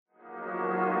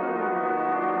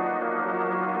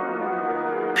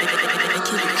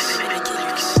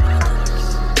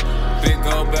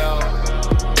old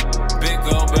belt, big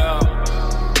old belt,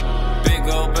 big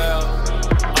old belt.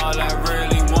 All I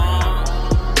really want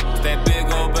is that big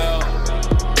old belt,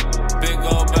 big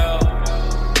old belt,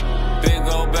 big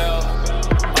old belt.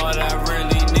 All I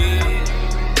really need,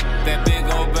 that big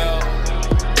old belt,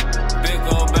 big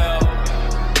old belt,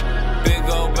 big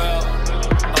old belt.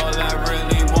 All I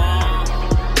really want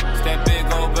is that big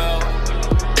old belt,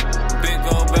 big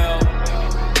old belt,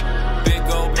 big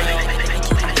old belt,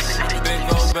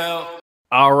 big old belt.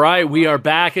 All right, we are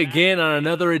back again on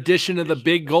another edition of the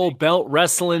Big Gold Belt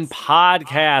Wrestling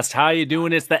Podcast. How you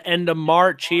doing? It's the end of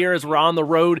March here as we're on the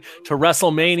road to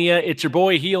WrestleMania. It's your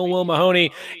boy Heel Will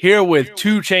Mahoney here with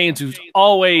 2 Chainz, who's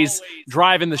always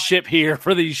driving the ship here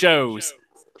for these shows.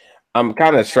 I'm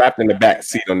kind of strapped in the back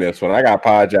seat on this one. I gotta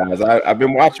apologize. I've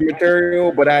been watching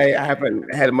material, but I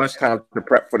haven't had much time to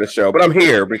prep for the show. But I'm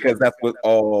here because that's what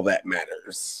all that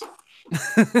matters.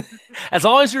 As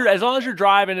long as you're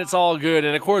driving, it's all good.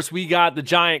 And of course, we got the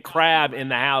giant crab in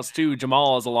the house too.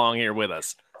 Jamal is along here with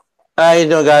us. How you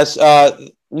doing, guys?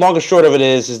 Long and short of it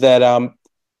is that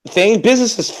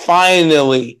business is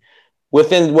finally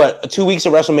within 2 weeks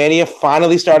of WrestleMania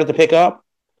finally started to pick up.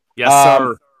 Yes,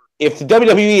 sir. If the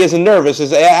WWE isn't nervous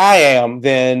as I am,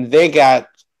 then they got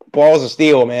balls of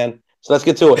steel, man. So let's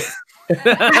get to it.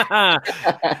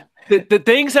 The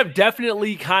things have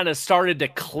definitely kind of started to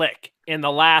click in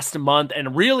the last month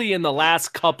and really in the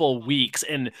last couple weeks.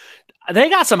 And they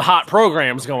got some hot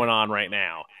programs going on right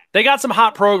now.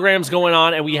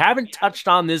 And we haven't touched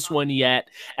on this one yet.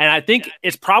 And I think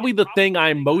it's probably the thing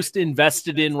I'm most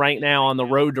invested in right now on the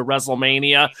road to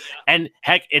WrestleMania. And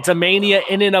heck, it's a mania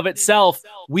in and of itself.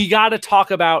 We got to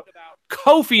talk about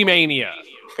Kofi Mania.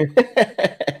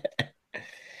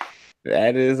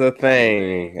 That is a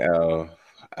thing.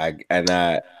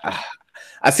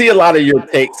 I see a lot of your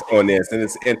takes on this, and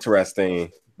it's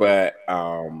interesting, but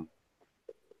I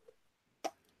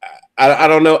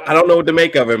don't know what to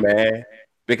make of it, man,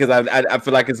 because I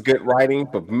feel like it's good writing,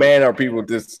 but man, are people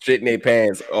just shitting their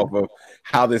pants off of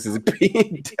how this is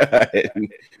being done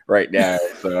right now.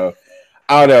 So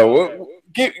I don't know.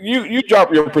 You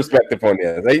drop your perspective on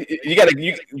this. You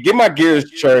get my gears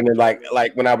churning, like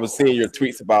when I was seeing your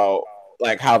tweets about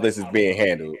like how this is being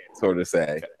handled, so to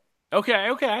say.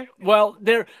 Okay. Well,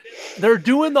 they're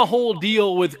doing the whole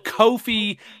deal with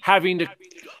Kofi having to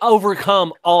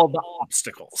overcome all the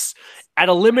obstacles. At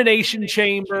Elimination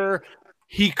Chamber,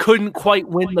 he couldn't quite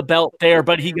win the belt there,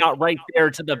 but he got right there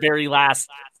to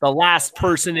the last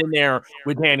person in there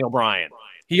with Daniel Bryan.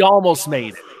 He almost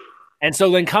made it. And so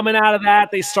then coming out of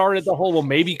that, they started the whole, well,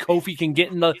 maybe Kofi can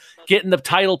get in the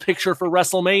title picture for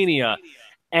WrestleMania.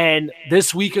 And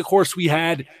this week, of course, we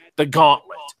had the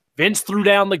gauntlet. Vince threw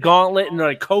down the gauntlet and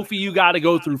like, Kofi, you got to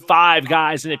go through 5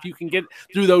 guys. And if you can get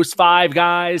through those 5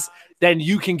 guys, then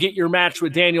you can get your match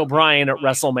with Daniel Bryan at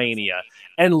WrestleMania.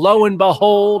 And lo and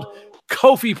behold,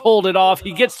 Kofi pulled it off.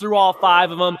 He gets through all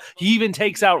 5 of them. He even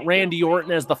takes out Randy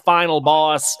Orton as the final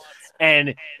boss.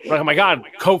 And like, oh my God,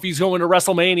 Kofi's going to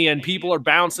WrestleMania and people are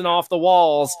bouncing off the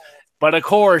walls. But of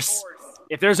course,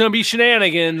 if there's going to be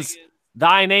shenanigans,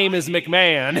 thy name is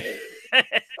McMahon.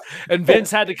 And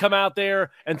Vince had to come out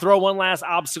there and throw one last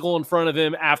obstacle in front of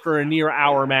him after a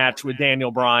near-hour match with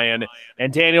Daniel Bryan.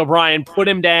 And Daniel Bryan put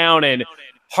him down, and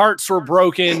hearts were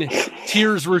broken,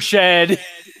 tears were shed.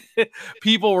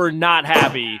 People were not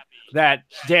happy that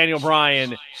Daniel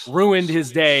Bryan ruined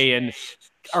his day, and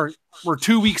we're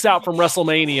 2 weeks out from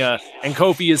WrestleMania, and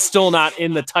Kofi is still not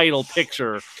in the title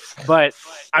picture. But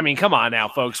I mean, come on now,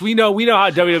 folks. We know how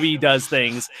WWE does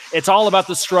things. It's all about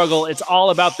the struggle. It's all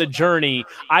about the journey.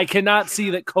 I cannot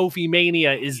see that Kofi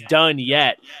Mania is done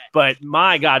yet, but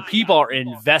my God, people are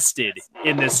invested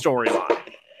in this storyline.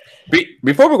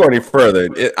 Before we go any further,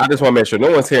 I just want to make sure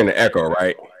no one's hearing the echo,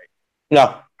 right?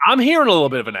 No. I'm hearing a little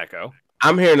bit of an echo.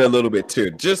 I'm hearing a little bit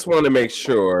too. Just want to make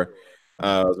sure we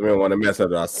don't want to mess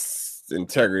up our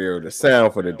integrity of the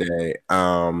sound for the day.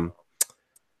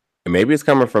 And maybe it's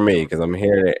coming from me because I'm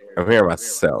hearing it. I'm hearing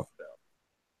myself.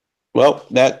 Well,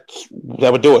 that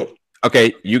would do it.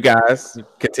 Okay, you guys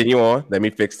continue on. Let me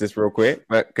fix this real quick.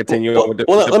 But continue on with the.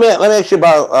 Well, let me ask you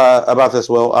about this,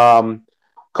 Will.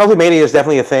 Kofi Mania is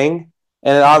definitely a thing,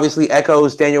 and it obviously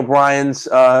echoes Daniel Bryan's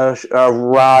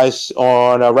rise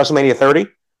on WrestleMania 30.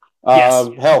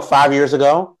 Yes. 5 years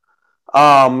ago.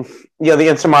 The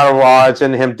insurmountable odds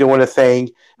and him doing a thing,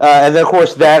 and then of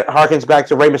course that harkens back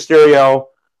to Rey Mysterio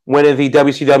winning the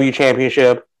WCW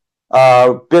championship,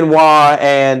 Benoit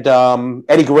and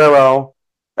Eddie Guerrero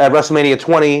at WrestleMania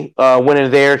 20 winning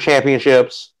their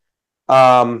championships.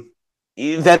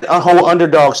 That whole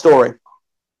underdog story.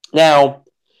 Now,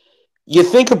 you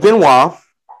think of Benoit,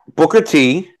 Booker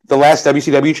T, the last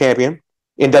WCW champion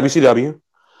in WCW,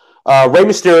 Rey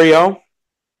Mysterio,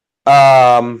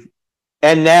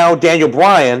 and now Daniel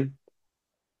Bryan.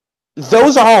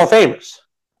 Those are Hall of Famers.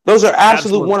 Those are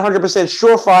absolute 100%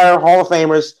 surefire Hall of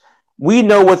Famers. We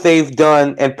know what they've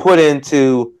done and put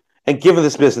into and given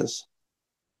this business.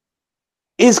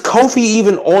 Is Kofi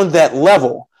even on that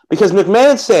level? Because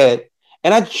McMahon said,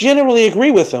 and I generally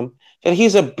agree with him, that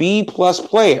he's a B-plus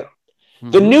player.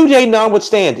 Mm-hmm. The New Day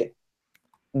notwithstanding,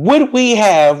 would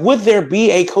there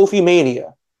be a Kofi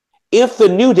Mania if the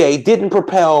New Day didn't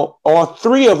propel all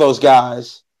three of those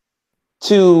guys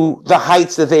to the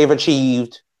heights that they've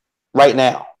achieved right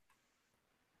now?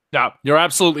 No, you're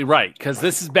absolutely right, because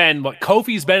this has been what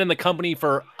Kofi's been in the company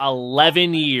for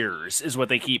 11 years is what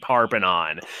they keep harping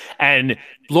on. And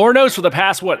Lord knows for the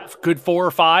past, good 4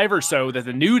 or 5 or so that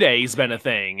the New Day's been a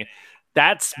thing.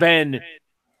 That's been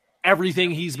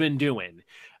everything he's been doing.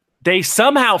 They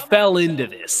somehow fell into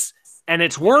this, and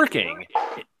it's working.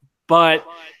 But,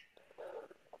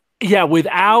 yeah,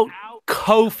 without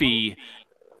Kofi,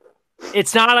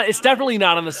 it's definitely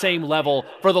not on the same level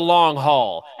for the long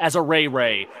haul as a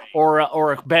Ray or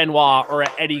a Benoit or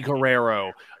a Eddie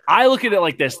Guerrero. I look at it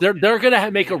like this. They're going to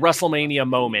make a WrestleMania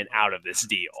moment out of this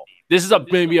deal. This is going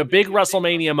to be a big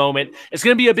WrestleMania moment. It's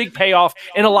going to be a big payoff.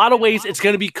 In a lot of ways, it's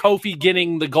going to be Kofi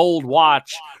getting the gold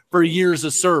watch for years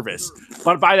of service.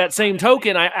 But by that same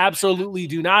token, I absolutely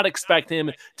do not expect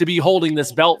him to be holding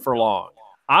this belt for long.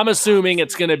 I'm assuming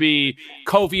it's going to be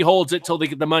Kofi holds it till they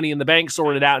get the Money in the Bank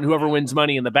sorted out, and whoever wins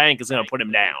Money in the Bank is going to put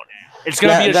him down. It's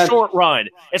going to be a short run.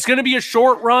 It's going to be a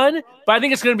short run, but I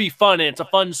think it's going to be fun, and it's a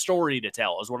fun story to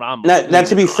tell is what I'm Now,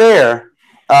 to be fair,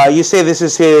 you say this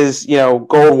is his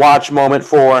gold watch moment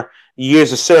for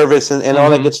years of service and all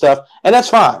that good stuff, and that's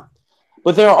fine.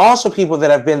 But there are also people that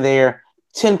have been there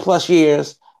 10-plus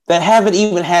years that haven't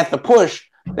even had the push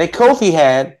that Kofi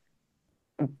had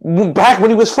back when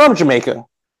he was from Jamaica.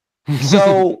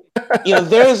 So,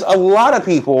 there's a lot of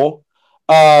people,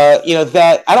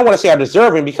 that I don't want to say are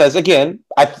deserving because, again,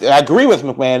 I agree with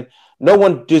McMahon. No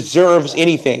one deserves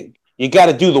anything. You got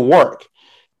to do the work.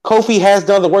 Kofi has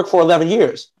done the work for 11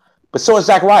 years, but so has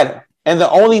Zack Ryder. And the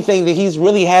only thing that he's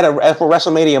really had for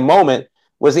WrestleMania moment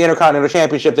was the Intercontinental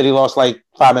Championship that he lost like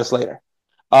 5 minutes later.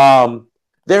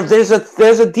 There's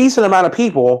a decent amount of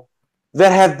people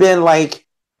that have been like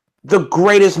the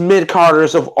greatest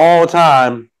mid-carders of all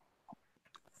time.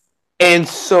 And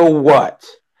so what?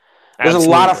 There's a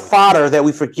lot of fodder that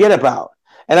we forget about.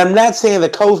 And I'm not saying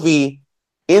that Kofi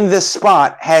in this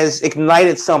spot has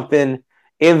ignited something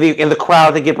in the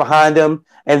crowd to get behind him,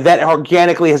 and that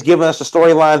organically has given us a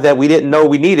storyline that we didn't know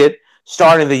we needed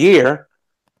starting the year.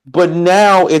 But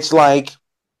now it's like,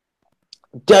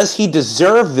 does he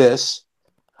deserve this?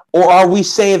 Or are we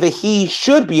saying that he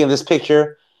should be in this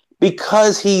picture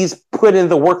because he's put in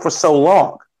the work for so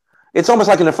long? It's almost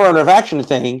like an affirmative action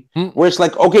thing where it's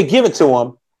like, okay, give it to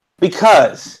him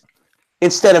because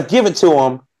instead of give it to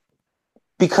him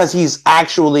because he's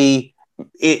actually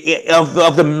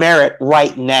of the merit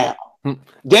right now.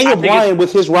 Daniel Bryan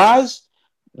with his rise,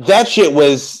 that shit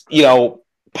was,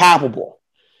 palpable.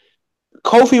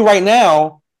 Kofi right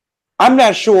now, I'm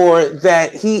not sure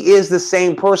that he is the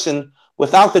same person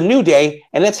without the New Day,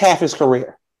 and that's half his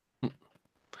career.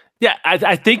 Yeah,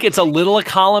 I think it's a little of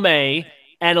column A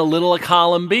and a little of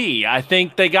column B. I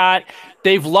think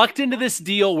they've lucked into this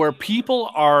deal where people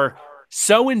are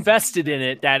so invested in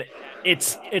it that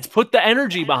it's put the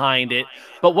energy behind it.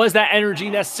 But was that energy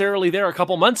necessarily there a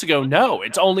couple months ago? No,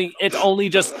 it's only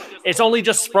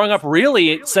just sprung up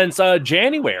really since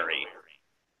January.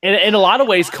 In a lot of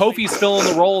ways, Kofi's filling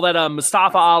the role that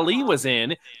Mustafa Ali was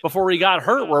in before he got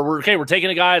hurt, where we're taking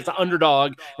a guy as the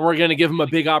underdog and we're going to give him a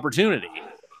big opportunity.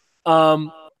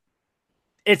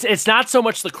 It's not so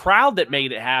much the crowd that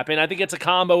made it happen. I think it's a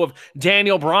combo of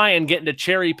Daniel Bryan getting to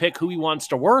cherry pick who he wants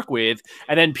to work with,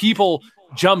 and then people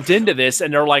jumped into this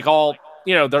and they're like all,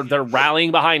 they're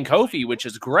rallying behind Kofi, which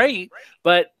is great.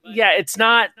 But yeah, it's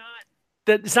not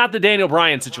the Daniel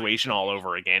Bryan situation all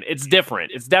over again. It's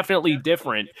different. It's definitely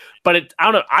different. But I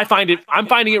don't know. I'm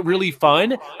finding it really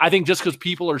fun. I think just because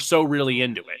people are so really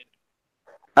into it.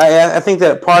 I think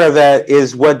that part of that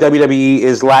is what WWE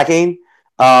is lacking.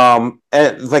 And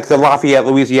like the Lafayette,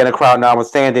 Louisiana crowd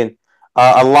notwithstanding,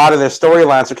 a lot of their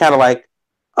storylines are kind of like,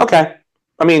 okay,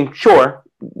 I mean, sure,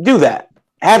 do that.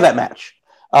 Have that match.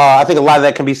 I think a lot of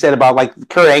that can be said about like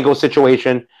Kurt Angle's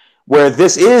situation, where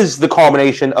this is the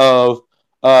culmination of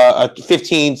a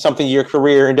 15-something year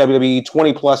career in WWE,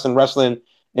 20+ in wrestling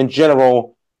in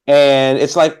general. And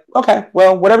it's like, okay,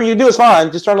 well, whatever you do is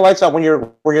fine. Just turn the lights out when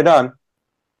you're done.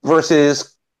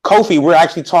 Versus Kofi, we're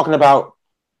actually talking about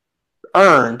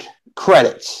earned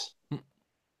credits.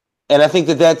 And I think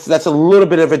that's a little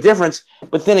bit of a difference.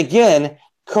 But then again,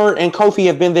 Kurt and Kofi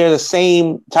have been there the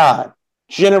same time,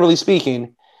 generally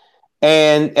speaking.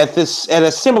 And at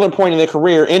a similar point in their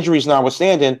career, injuries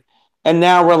notwithstanding, and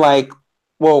now we're like,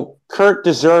 well, Kurt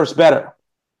deserves better.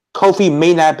 Kofi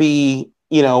may not be,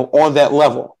 on that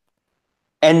level.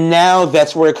 And now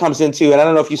that's where it comes into, and I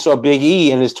don't know if you saw Big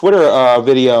E in his Twitter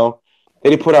video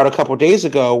that he put out a couple of days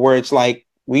ago, where it's like,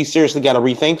 we seriously got to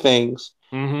rethink things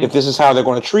if this is how they're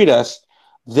going to treat us.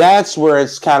 That's where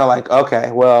it's kind of like,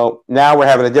 okay, well, now we're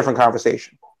having a different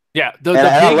conversation. Yeah,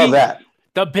 I love that.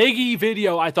 The Big E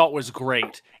video I thought was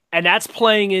great. And that's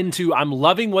playing into, I'm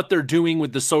loving what they're doing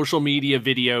with the social media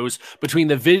videos between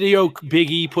the video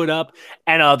Big E put up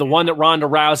and the one that Ronda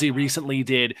Rousey recently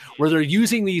did, where they're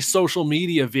using these social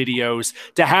media videos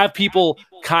to have people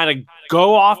kind of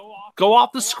go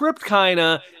off the script kind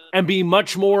of and be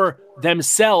much more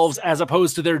themselves as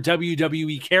opposed to their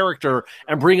WWE character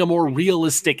and bring a more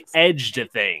realistic edge to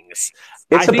things.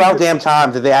 It's about damn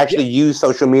time that they actually use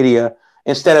social media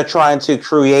instead of trying to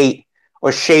create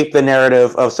or shape the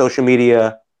narrative of social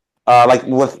media,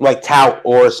 like tout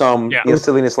or some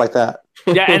silliness like that.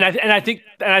 Yeah, and I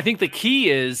think the key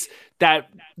is that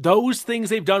those things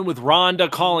they've done with Ronda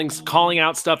calling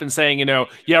out stuff and saying,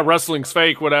 wrestling's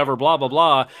fake, whatever, blah blah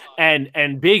blah,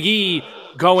 and Big E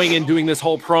going and doing this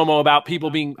whole promo about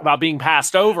people being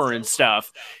passed over and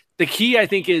stuff. The key, I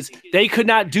think, is they could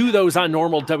not do those on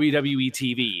normal WWE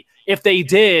TV. If they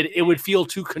did, it would feel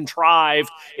too contrived.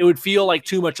 It would feel like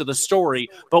too much of the story.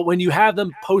 But when you have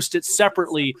them post it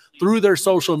separately through their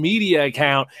social media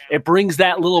account, it brings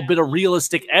that little bit of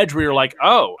realistic edge where you're like,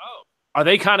 oh, are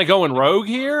they kind of going rogue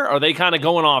here? Are they kind of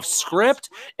going off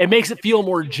script? It makes it feel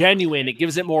more genuine. It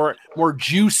gives it more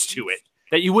juice to it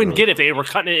that you wouldn't get if they were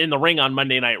cutting it in the ring on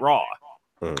Monday Night Raw.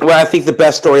 Well, I think the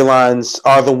best storylines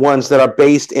are the ones that are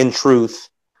based in truth.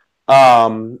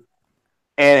 And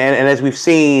as we've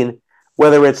seen,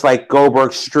 whether it's like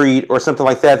Goldberg Street or something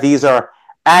like that, these are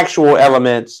actual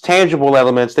elements, tangible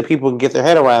elements that people can get their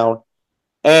head around.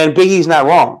 And Big E's not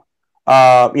wrong.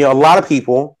 A lot of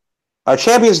people,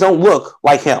 champions don't look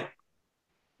like him.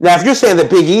 Now, if you're saying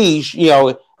that Big E,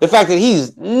 the fact that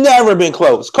he's never been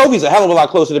close, Kofi's a hell of a lot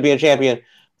closer to being champion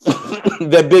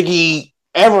than Big E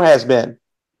ever has been,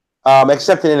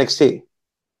 except in NXT.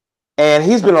 And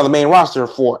he's been on the main roster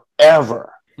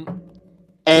forever.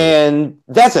 And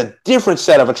that's a different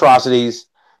set of atrocities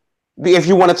if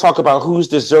you want to talk about who's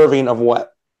deserving of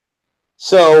what.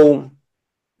 So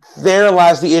there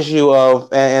lies the issue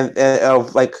of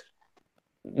like,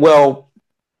 well,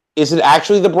 is it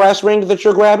actually the brass ring that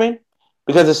you're grabbing?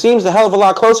 Because it seems a hell of a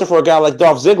lot closer for a guy like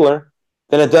Dolph Ziggler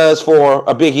than it does for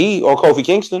a Big E or Kofi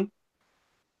Kingston.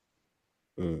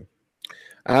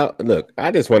 Look,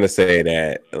 I just want to say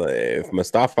that if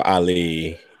Mustafa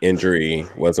Ali injury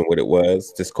wasn't what it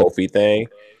was, this Kofi thing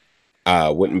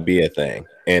wouldn't be a thing.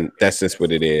 And that's just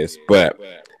what it is. But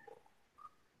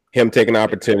him taking the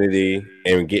opportunity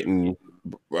and getting,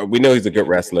 we know he's a good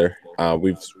wrestler.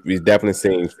 We've definitely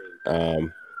seen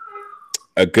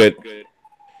a good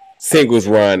singles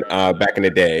run back in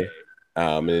the day.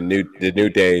 And the new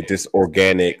day, this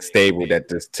organic stable that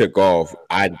just took off.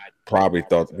 I probably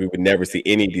thought we would never see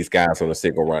any of these guys on a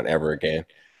single run ever again.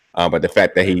 But the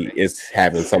fact that he is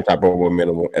having some type of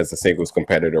momentum as a singles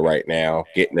competitor right now,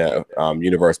 getting a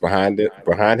universe behind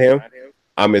him,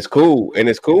 it's cool. And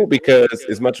it's cool because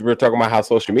as much as we're talking about how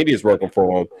social media is working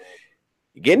for him,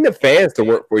 getting the fans to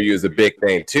work for you is a big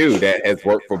thing too. That has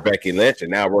worked for Becky Lynch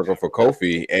and now working for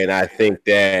Kofi. And I think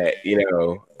that,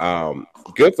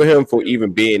 good for him for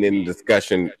even being in the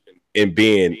discussion and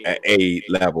being an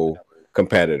A-level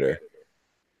competitor.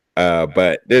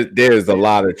 But there's a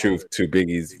lot of truth to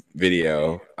Biggie's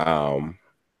video. And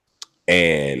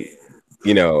it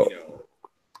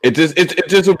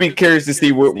just would be curious to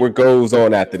see what goes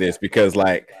on after this, because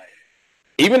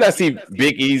even I see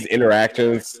Big E's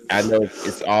interactions, I know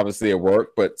it's obviously a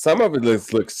work, but some of it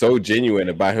looks so genuine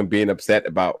about him being upset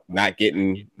about not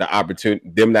getting the opportunity,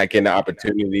 them not getting the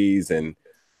opportunities, and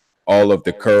all of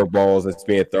the curveballs that's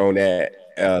being thrown at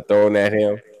him.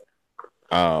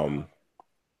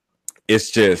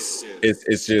 It's just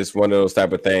one of those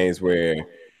type of things where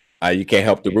you can't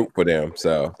help to root for them.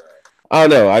 So I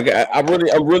don't know. I'm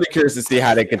really curious to see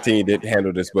how they continue to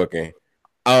handle this booking.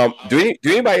 Do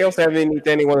anybody else have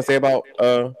anything they want to say about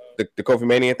the Kofi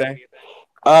Mania thing?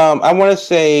 I want to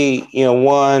say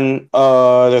one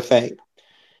other thing.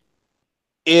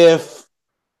 If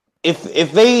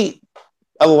they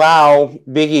allow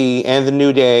Big E and the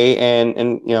New Day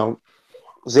and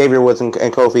Xavier Woods and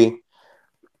Kofi,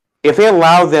 if they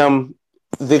allow them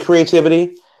the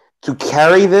creativity to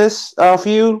carry this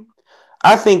feud,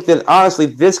 I think that honestly,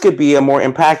 this could be a more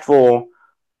impactful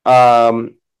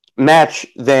match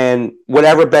than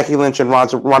whatever Becky Lynch and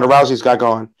Ronda Rousey's got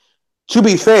going. To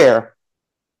be fair,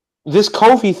 this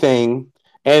Kofi thing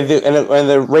and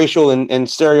the racial and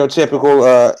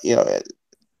stereotypical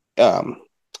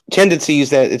tendencies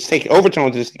that it's taking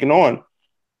overtones it's taking on,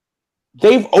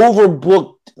 they've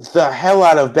overbooked the hell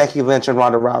out of Becky Lynch and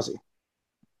Ronda Rousey.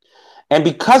 And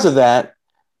because of that,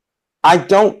 I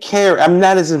don't care. I'm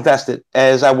not as invested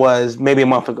as I was maybe a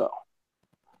month ago.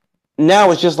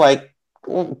 Now it's just like,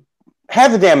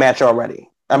 have the damn match already.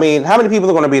 I mean, how many people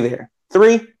are going to be there?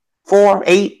 3, 4,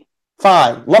 8,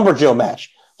 5. Lumberjill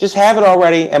match. Just have it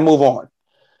already and move on.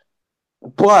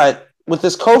 But with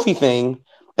this Kofi thing,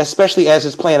 especially as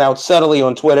it's playing out subtly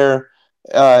on Twitter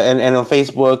and on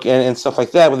Facebook and stuff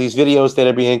like that, with these videos that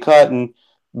are being cut and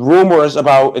rumors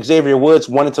about Xavier Woods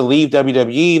wanting to leave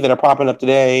WWE that are popping up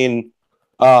today, and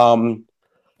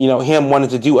him wanting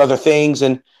to do other things,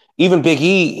 and even Big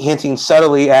E hinting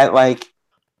subtly at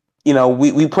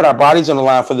we put our bodies on the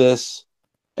line for this,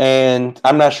 and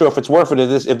I'm not sure if it's worth it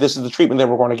if this is the treatment that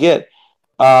we're going to get.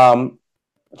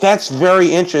 That's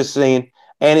very interesting,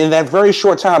 and in that very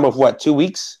short time of 2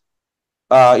 weeks,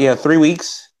 3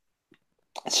 weeks,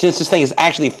 since this thing is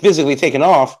actually physically taken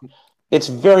off. It's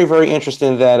very, very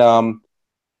interesting that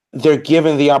they're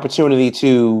given the opportunity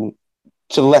to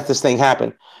let this thing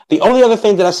happen. The only other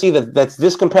thing that I see that's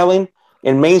this compelling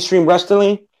in mainstream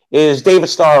wrestling is David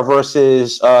Starr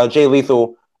versus Jay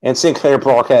Lethal and Sinclair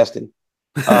Broadcasting.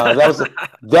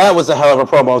 That was a hell of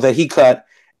a promo that he cut,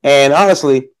 and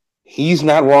honestly, he's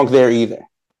not wrong there either.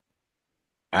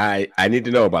 I need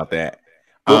to know about that.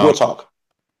 We'll talk.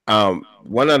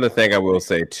 One other thing I will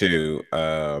say too.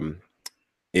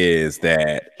 Is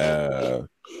that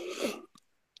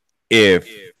if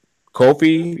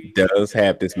Kofi does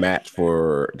have this match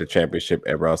for the championship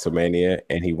at WrestleMania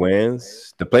and he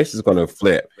wins, the place is going to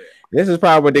flip. This is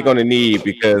probably what they're going to need,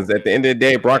 because at the end of the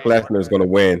day, Brock Lesnar is going to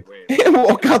win and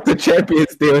walk out the champion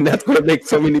still, and that's going to make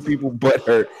so many people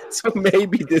butthurt. So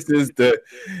maybe this is the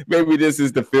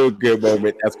feel good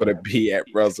moment that's going to be at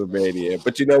WrestleMania.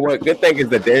 But you know what? Good thing is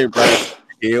that Daniel Bryan's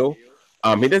heel.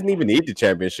 He doesn't even need the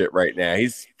championship right now.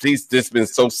 He's just been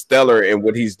so stellar in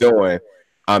what he's doing.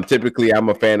 Typically, I'm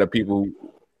a fan of people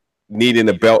needing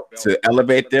a belt to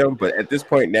elevate them, but at this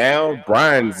point now,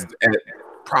 Bryan's at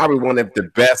probably one of the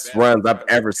best runs I've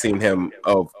ever seen him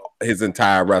of his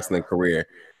entire wrestling career.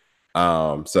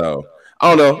 So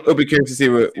I don't know. It'll be curious to see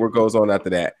what goes on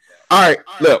after that. All right,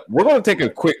 look, we're going to take a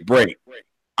quick break.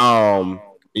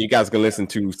 You guys can listen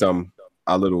to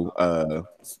a little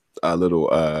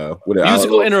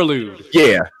musical interlude.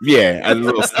 Yeah, a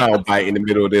little sound bite in the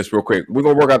middle of this real quick. We're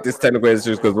gonna work out this technical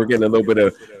issues because we're getting a little bit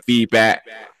of feedback.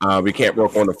 We can't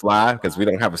work on the fly because we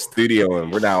don't have a studio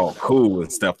and we're not all cool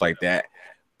and stuff like that.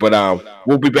 But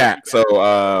we'll be back.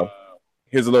 So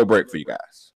here's a little break for you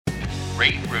guys.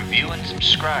 Rate, review, and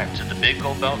subscribe to the Big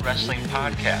Gold Belt Wrestling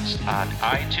Podcast on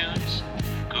iTunes,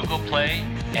 Google Play,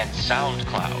 and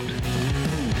SoundCloud.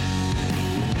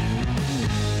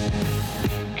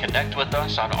 Connect with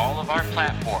us on all of our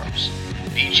platforms,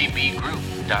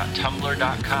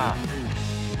 bgbgroup.tumblr.com,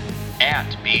 at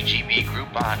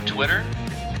bgbgroup on Twitter,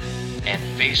 and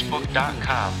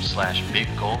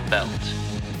facebook.com/biggoldbelt.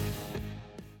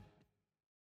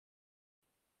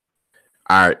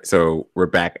 All right, so we're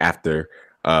back after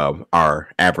our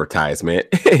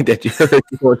advertisement that you heard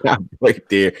right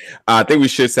there. I think we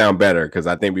should sound better because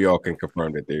I think we all can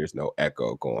confirm that there's no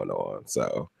echo going on.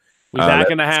 So we're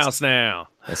back in the house now.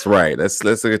 That's right. Let's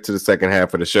get to the second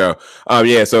half of the show.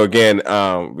 So again,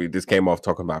 we just came off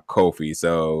talking about Kofi.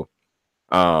 So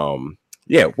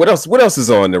what else is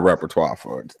on the repertoire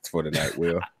for tonight,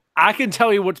 Will? I can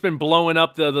tell you what's been blowing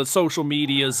up the social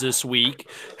medias this week,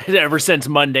 ever since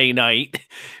Monday night.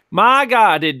 My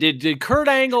God, did Kurt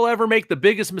Angle ever make the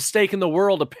biggest mistake in the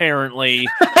world, apparently,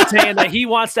 saying that he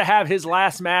wants to have his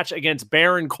last match against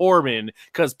Baron Corbin,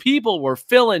 because people were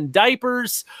filling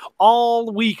diapers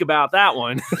all week about that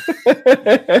one.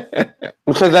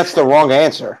 Because that's the wrong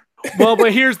answer. Well,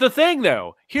 but here's the thing,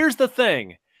 though. Here's the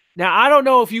thing. Now, I don't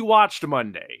know if you watched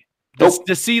Monday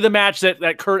to see the match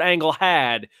that Kurt Angle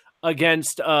had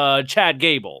against Chad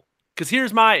Gable. Because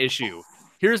here's my issue.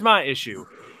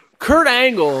 Kurt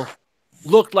Angle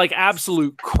looked like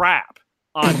absolute crap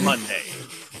on Monday.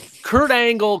 Kurt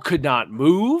Angle could not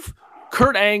move.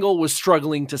 Kurt Angle was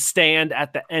struggling to stand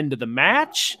at the end of the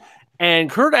match. And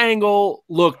Kurt Angle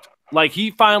looked like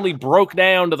he finally broke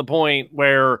down to the point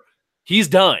where he's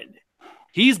done.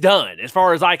 He's done, as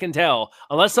far as I can tell.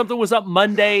 Unless something was up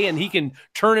Monday and he can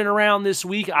turn it around this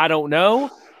week, I don't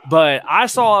know. But I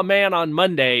saw a man on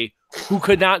Monday who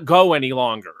could not go any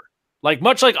longer.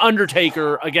 Much like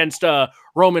Undertaker against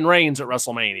Roman Reigns at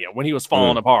WrestleMania when he was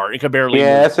falling apart. It could barely move.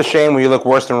 That's a shame when you look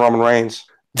worse than Roman Reigns.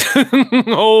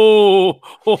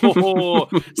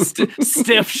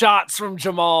 Stiff shots from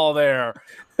Jamal there.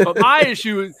 But my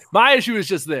issue is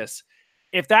just this.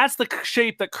 If that's the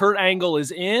shape that Kurt Angle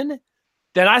is in,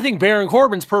 then I think Baron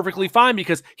Corbin's perfectly fine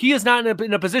because he is not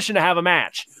in a position to have a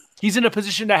match. He's in a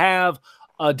position to have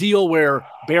a deal where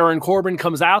Baron Corbin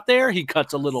comes out there, he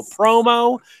cuts a little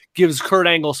promo, gives Kurt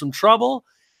Angle some trouble,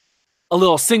 a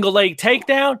little single leg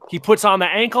takedown, he puts on the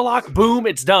ankle lock, boom,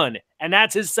 it's done. And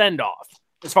that's his send-off,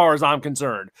 as far as I'm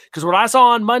concerned. Because what I saw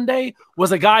on Monday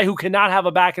was a guy who cannot have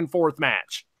a back-and-forth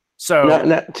match. So,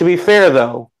 now, to be fair,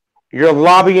 though, you're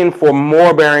lobbying for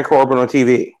more Baron Corbin on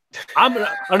TV.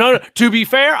 To be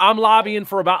fair, I'm lobbying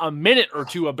for about a minute or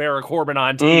two of Baron Corbin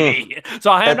on TV.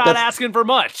 So I am not asking for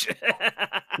much.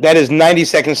 That is 90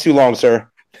 seconds too long, sir.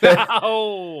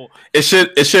 Oh. It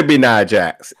should be Nia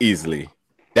Jax easily.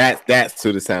 That's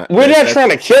to the sound. We're not trying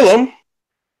to kill him.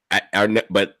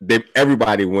 But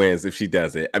everybody wins if she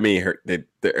does it. I mean,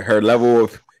 her level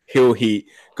of heel heat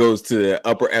goes to the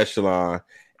upper echelon,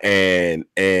 and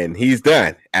he's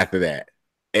done after that.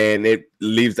 And it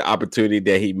leaves the opportunity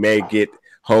that he may get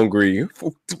hungry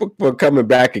for coming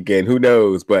back again. Who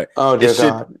knows? But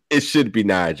it should be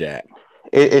Nia Jax.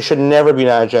 It should never be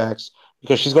Nia Jax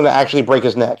because she's going to actually break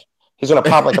his neck. He's going to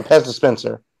pop like a Pez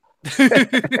dispenser.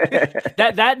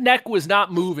 that neck was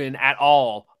not moving at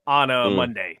all on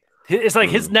Monday. It's like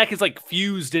his neck is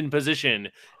fused in position.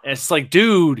 And it's like,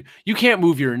 dude, you can't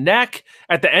move your neck.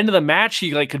 At the end of the match,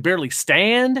 he could barely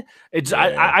stand.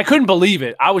 I couldn't believe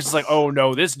it. I was just like, oh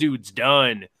no, this dude's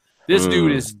done. This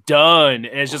dude is done.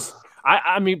 And it's just,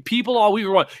 I mean, people all week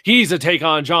were going, he needs to take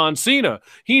on John Cena.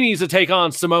 He needs to take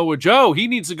on Samoa Joe. He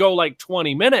needs to go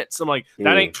 20 minutes. I'm like,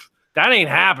 that ain't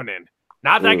happening.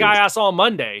 Not that guy I saw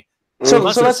Monday. So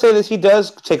let's say that he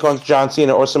does take on John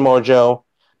Cena or Samoa Joe.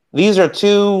 These are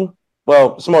two.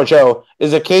 Well, Samoa Joe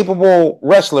is a capable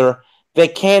wrestler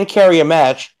that can carry a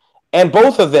match, and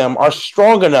both of them are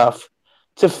strong enough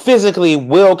to physically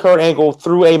will Kurt Angle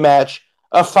through a match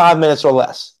of 5 minutes or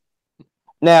less.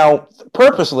 Now,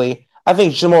 purposely, I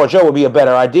think Samoa Joe would be a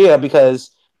better idea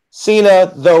because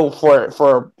Cena, though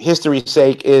for history's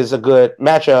sake, is a good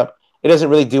matchup. It doesn't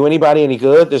really do anybody any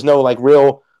good. There's no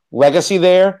real legacy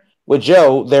there. With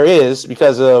Joe, there is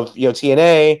because of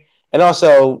TNA, and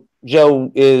also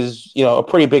Joe is, a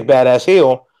pretty big badass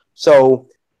heel. So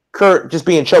Kurt just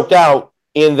being choked out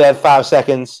in that 5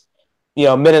 seconds,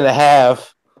 minute and a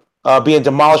half, being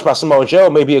demolished by Samoa Joe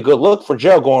may be a good look for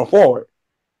Joe going forward.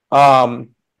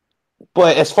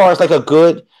 But as far as a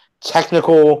good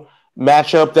technical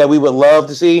matchup that we would love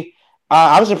to see,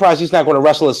 I'm surprised he's not going to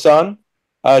wrestle his son,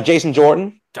 Jason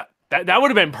Jordan. That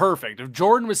would have been perfect. If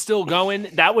Jordan was still going,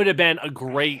 that would have been a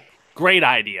great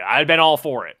idea. I'd been all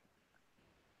for it.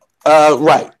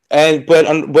 Right, but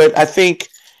I think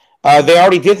they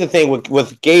already did the thing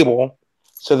with Gable,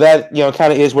 so that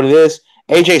kind of is what it is.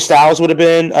 AJ Styles would have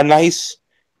been a nice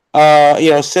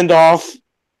send off,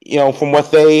 from what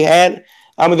they had.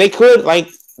 I mean, they could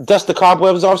dust the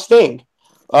cobwebs off Sting.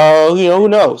 Who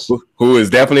knows? Who is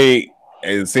definitely?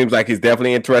 It seems like he's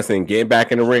definitely interested in getting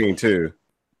back in the ring too.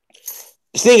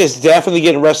 Sting is definitely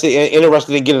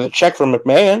interested in getting a check from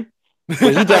McMahon.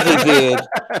 But he definitely did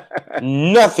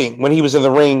nothing when he was in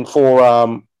the ring for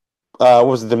what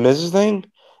was it, the Miz's thing?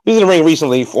 He was in the ring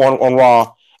recently on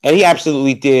Raw, and he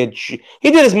absolutely did. He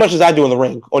did as much as I do in the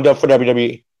ring for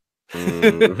WWE.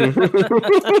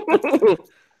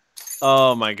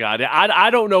 Oh my God, I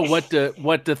don't know what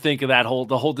to think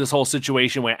of this whole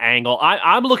situation with Angle.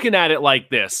 I'm looking at it like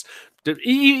this.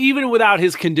 Even without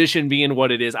his condition being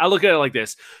what it is, I look at it like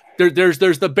this.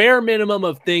 There's the bare minimum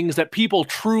of things that people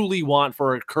truly want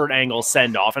for a Kurt Angle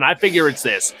send-off, and I figure it's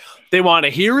this. They want to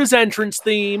hear his entrance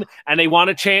theme, and they want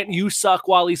to chant "You suck"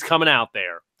 while he's coming out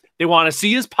there. They want to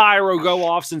see his pyro go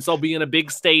off since they'll be in a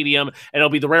big stadium, and it'll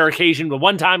be the rare occasion, the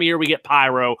one time a year we get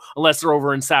pyro, unless they're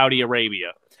over in Saudi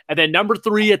Arabia. And then number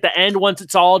 3, at the end, once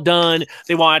it's all done,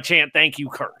 they want to chant "Thank you,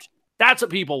 Kurt." That's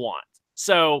what people want.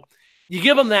 So you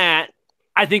give them that,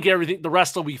 I think the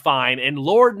rest will be fine. And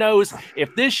Lord knows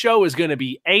if this show is going to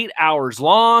be 8 hours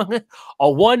long,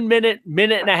 a 1 minute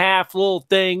and a half little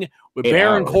thing with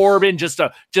Baron Corbin, just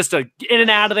a in and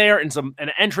out of there and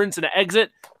an entrance and an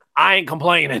exit. I ain't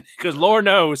complaining because Lord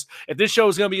knows if this show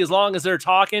is going to be as long as they're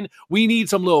talking, we need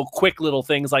some quick little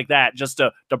things like that just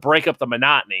to break up the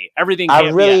monotony. Everything can't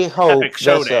I really be hope epic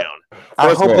showdown.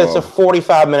 I hope that's a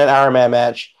 45-minute Iron Man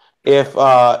match. If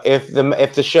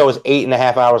the show is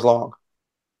 8.5 hours long,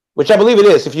 which I believe it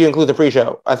is, if you include the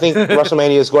pre-show, I think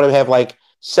WrestleMania is going to have like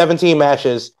 17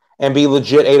 matches and be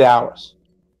legit 8 hours.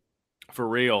 For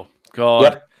real, God.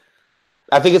 Yep.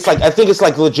 I think it's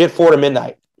like legit 4 to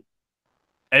midnight.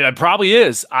 And it probably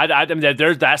is. I mean,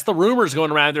 that's the rumors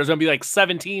going around. There's going to be like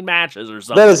 17 matches or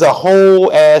something. That is a whole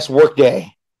ass work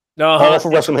day. No, for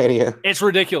WrestleMania. It's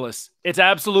ridiculous. It's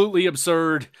absolutely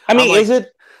absurd. I mean, is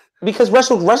it? Because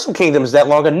Wrestle Kingdom is that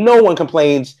long and no one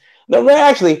complains. No,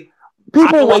 actually,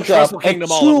 people wake up at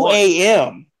 2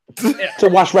 a.m. to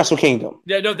watch Wrestle Kingdom.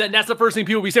 Yeah, no, that's the first thing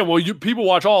people be saying. Well, people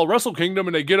watch all Wrestle Kingdom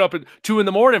and they get up at 2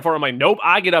 a.m. for it. I'm like, nope,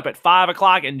 I get up at 5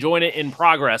 o'clock and join it in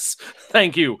progress.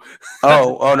 Thank you.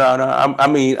 No.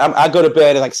 I go to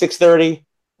bed at like 6:30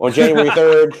 on January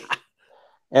 3rd,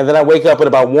 and then I wake up at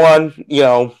about 1.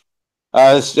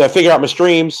 Figure out my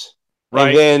streams, right,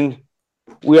 and then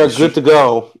we are good to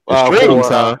go. Streams,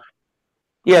 huh?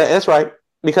 Yeah, that's right.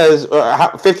 Because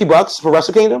 $50 for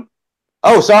Wrestle Kingdom.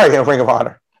 Oh, sorry, Ring of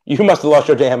Honor. You must have lost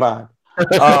your damn mind.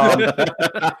 You're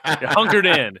hunkered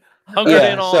in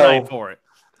all night for it.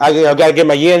 I got to get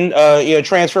my yen,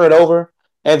 transfer it over,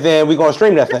 and then we're going to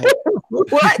stream that thing.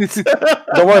 What?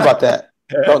 Don't worry about that.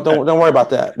 Don't worry about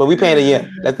that. But we paying a yen.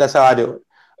 That's how I do it.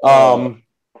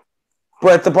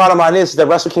 But the bottom line is that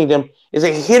Wrestle Kingdom is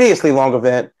a hideously long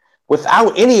event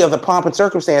without any of the pomp and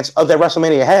circumstance of that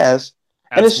WrestleMania has,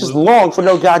 and it's just long for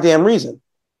no goddamn reason.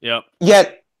 Yep.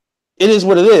 Yet it is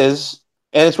what it is.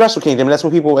 And it's Wrestle Kingdom, and that's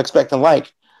what people expect and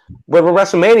like. But with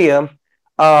WrestleMania,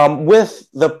 with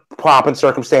the pomp and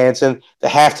circumstance and the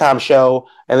halftime show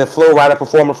and the Flo Rida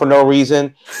performing for no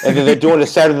reason, and then they're doing the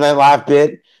Saturday Night Live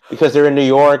bit because they're in New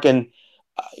York, and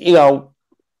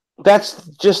that's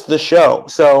just the show.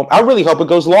 So I really hope it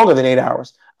goes longer than 8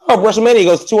 hours. Oh, WrestleMania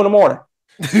goes to 2 a.m.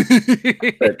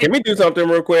 Can we do something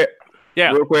real quick?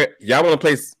 Yeah, real quick. Y'all want to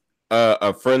place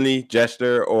a friendly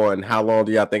gesture on how long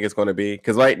do y'all think it's going to be?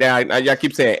 Because right now, y'all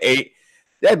keep saying 8.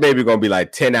 That baby going to be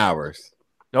like 10 hours.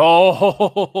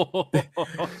 Oh,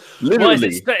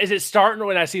 literally. Well, is it starting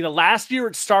when I see the last year?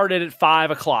 It started at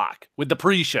 5 o'clock with the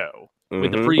pre-show.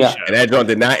 And that joint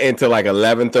did not end until like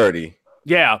 11:30.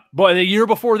 Yeah, but the year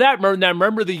before that,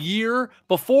 remember the year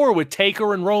before with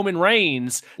Taker and Roman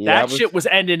Reigns, that shit was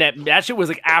ending that shit was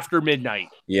like after midnight.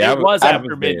 Yeah, it was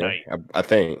after midnight. I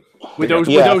think. I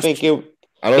think it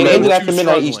ended after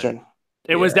midnight Eastern.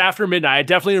 It was after midnight. I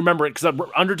definitely remember it because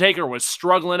Undertaker was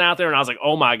struggling out there, and I was like,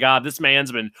 "Oh my god, this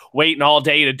man's been waiting all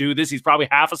day to do this. He's probably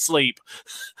half asleep."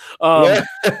 Yeah.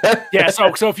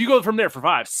 So if you go from there for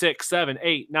 5, 6, 7,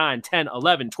 8, 9, 10,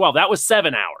 11, 12, that was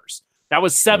 7 hours. That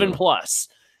was 7 plus.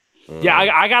 Yeah,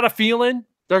 I got a feeling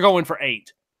they're going for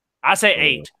 8. I say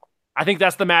 8. I think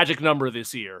that's the magic number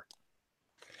this year.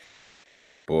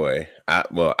 Boy, I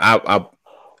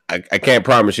can't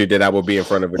promise you that I will be in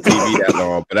front of a TV that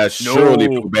long, but that's surely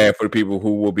too bad for the people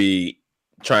who will be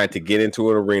trying to get into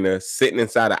an arena, sitting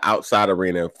inside an outside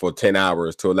arena for 10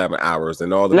 hours to 11 hours,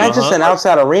 and all the not just an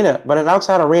outside arena, but an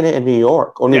outside arena in New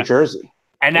York or New Jersey,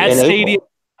 and that stadium.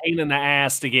 Pain in the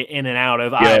ass to get in and out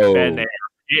of. I've been there.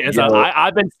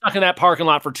 I've been stuck in that parking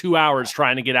lot for 2 hours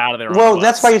trying to get out of there. Well,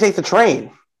 that's why you take the train.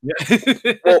 You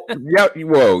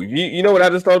know what I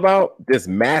just thought about? This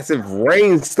massive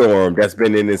rainstorm that's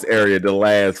been in this area the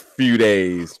last few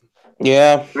days.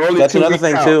 Yeah, that's another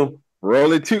thing too.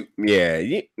 Rolling 2.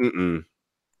 Yeah. No,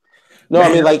 man.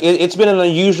 I mean, like it's been an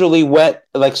unusually wet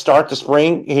start to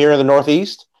spring here in the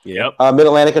Northeast. Yep.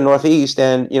 Mid-Atlantic and Northeast,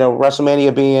 and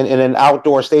WrestleMania being in an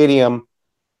outdoor stadium.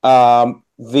 You know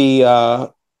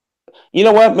what?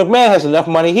 McMahon has enough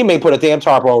money. He may put a damn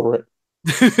tarp over it.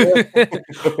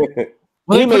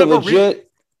 He may legit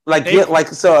get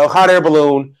a hot air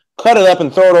balloon, cut it up,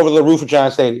 and throw it over the roof of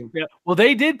Giant Stadium. Yeah. Well,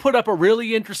 they did put up a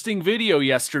really interesting video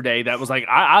yesterday that was like,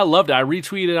 I loved it. I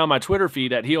retweeted on my Twitter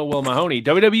feed at Heel Will Mahoney.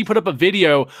 WWE put up a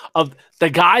video of the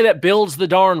guy that builds the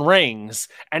darn rings,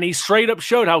 and he straight up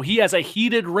showed how he has a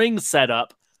heated ring set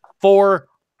up for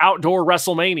outdoor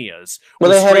WrestleManias. Well,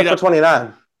 they had it for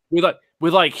 29.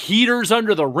 With heaters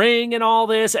under the ring and all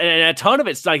this, and a ton of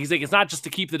it's he's like, it's not just to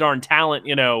keep the darn talent,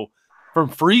 from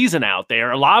freezing out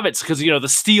there. A lot of it's because, the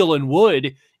steel and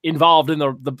wood involved in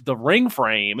the ring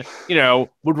frame, will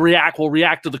react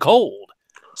to the cold.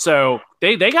 So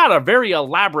they got a very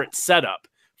elaborate setup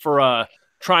for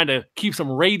trying to keep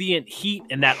some radiant heat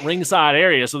in that ringside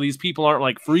area so these people aren't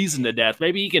like freezing to death.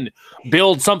 Maybe he can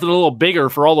build something a little bigger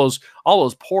for all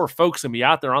those poor folks and be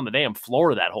out there on the damn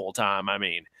floor that whole time. I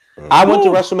mean, I went to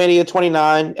WrestleMania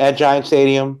 29 at Giant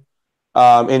Stadium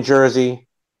in Jersey,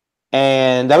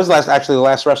 and that was the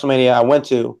last WrestleMania I went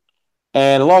to.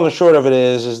 And the long and short of it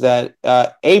is that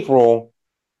April,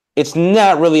 it's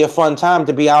not really a fun time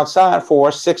to be outside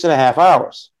for 6.5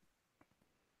 hours.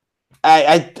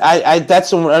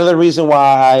 That's another reason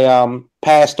why I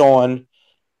passed on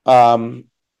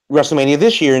WrestleMania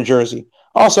this year in Jersey.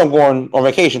 Also, I'm going on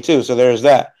vacation too, so there's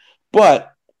that.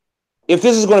 But if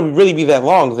this is going to really be that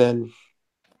long, then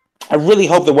I really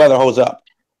hope the weather holds up.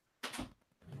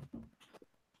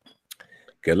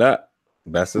 Good luck.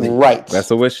 Best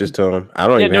of wishes to him. I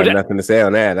don't even have nothing to say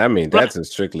on that. I mean, that's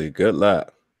just strictly good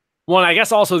luck. Well, and I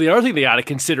guess also the other thing they got to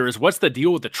consider is what's the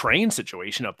deal with the train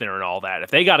situation up there and all that. If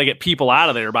they got to get people out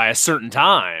of there by a certain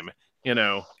time,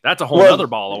 that's a whole other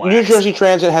ball of wax. New Jersey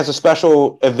Transit has a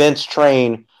special events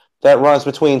train that runs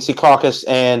between Secaucus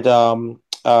and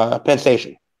Penn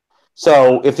Station.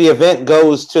 So if the event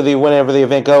goes to whenever the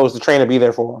event goes, the train will be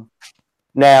there for them.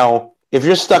 Now, if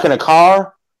you're stuck in a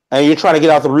car and you're trying to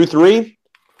get out the Route 3,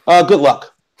 good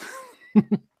luck.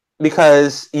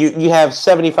 Because you have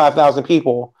 75,000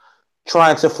 people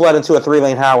trying to flood into a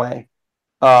 3-lane highway.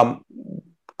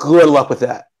 Good luck with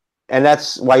that. And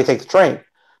that's why you take the train.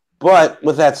 But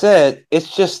with that said,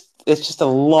 it's just a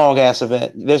long-ass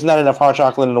event. There's not enough hot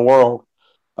chocolate in the world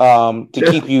to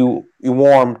keep you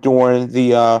warm during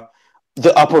the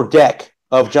upper deck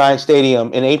of Giant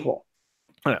Stadium in April.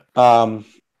 Yeah. I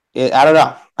don't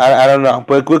know. I don't know.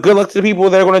 But good luck to the people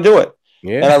that are going to do it.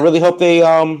 Yeah. And I really hope they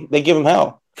give them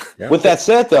hell. Yeah. With that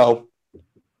said, though,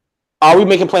 are we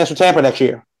making plans for Tampa next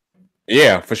year?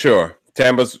 Yeah, for sure.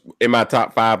 Tampa's in my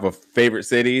top 5 of favorite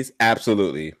cities.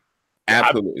 Absolutely.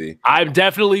 I'm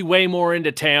definitely way more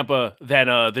into Tampa than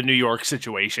the New York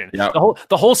situation. Yep.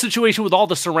 The whole situation with all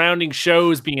the surrounding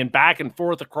shows being back and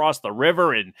forth across the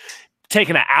river and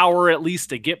taking an hour at least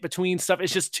to get between stuff.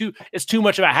 It's just too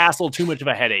much of a hassle, too much of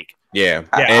a headache. Yeah.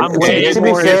 I'm way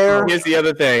more fair, here's the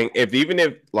other thing. If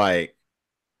like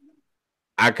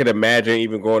I could imagine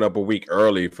even going up a week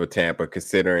early for Tampa,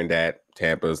 considering that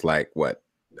Tampa's like what,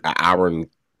 an hour and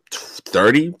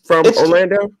 30 from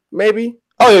Orlando, maybe.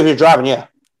 Oh, if you're driving, yeah.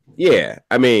 Yeah,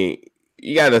 I mean,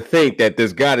 you got to think that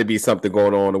there's got to be something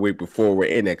going on the week before with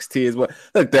NXT as well.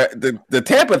 Look, the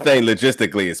Tampa thing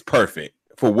logistically is perfect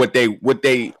for what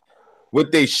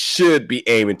they should be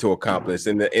aiming to accomplish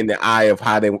in the eye of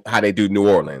how they do New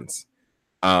Orleans.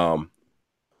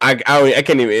 I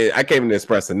can't even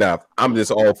express enough. I'm just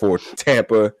all for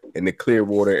Tampa and the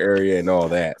Clearwater area and all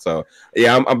that. So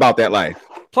yeah, I'm about that life.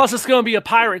 Plus, it's going to be a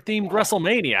pirate-themed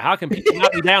WrestleMania. How can people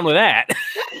not be down with that?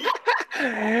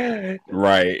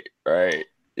 Right.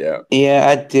 Yeah. Yeah,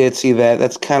 I did see that.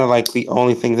 That's kind of like the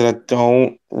only thing that I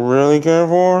don't really care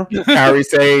for. Kyrie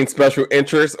saying special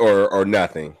interest or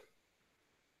nothing.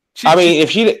 I mean, if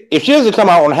she doesn't come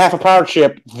out on half a power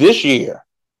trip this year,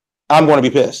 I'm going to be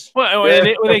pissed. Well,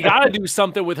 they got to do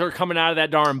something with her coming out of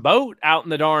that darn boat out in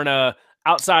the darn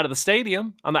outside of the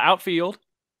stadium on the outfield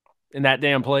in that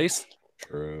damn place.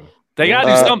 True. They got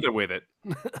to do something with it.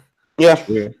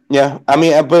 Yeah. I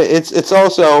mean, but it's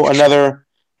also another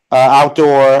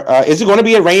outdoor. Is it going to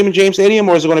be at Raymond James Stadium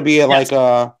or is it going to be at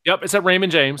Yep, it's at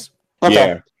Raymond James. Okay.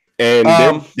 Yeah.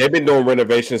 And they've been doing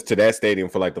renovations to that stadium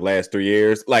for like the last 3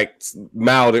 years. Like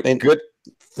mild, good.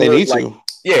 They need to.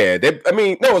 Yeah,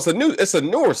 it's a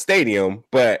newer stadium,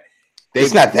 but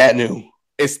it's not that new.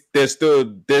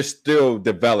 They're still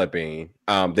developing.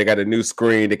 They got a new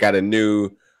screen. They got a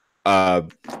new. I'm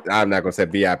not gonna say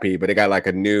VIP, but they got like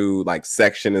a new like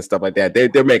section and stuff like that.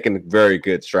 They're making very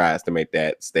good strides to make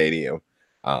that stadium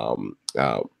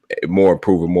more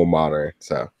improved, more modern.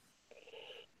 So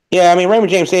yeah, I mean Raymond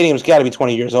James Stadium's got to be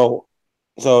 20 years old,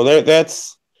 so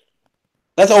that's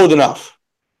old enough.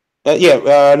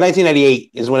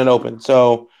 1998 is when it opened,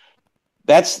 so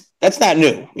that's not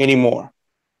new anymore.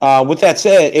 With that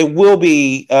said, it will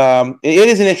be. It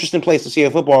is an interesting place to see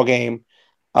a football game.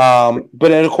 But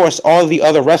then, of course, all of the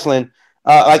other wrestling,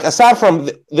 like aside from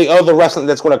the other wrestling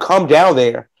that's going to come down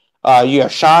there, you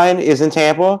have Shine is in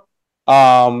Tampa.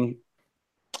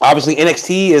 Obviously,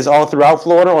 NXT is all throughout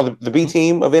Florida, or the B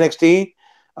team of NXT.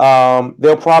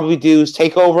 They'll probably do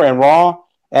TakeOver and Raw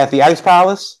at the Ice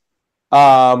Palace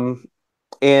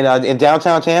in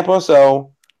downtown Tampa.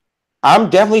 So I'm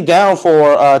definitely down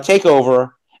for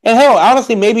TakeOver. And hell,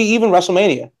 honestly, maybe even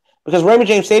WrestleMania, because Raymond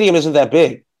James Stadium isn't that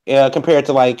big compared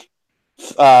to like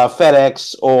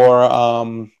FedEx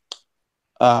or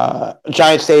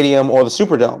Giant Stadium or the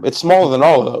Superdome. It's smaller than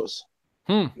all of those.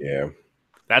 Yeah.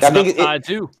 That's an upside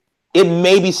too. It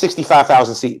may be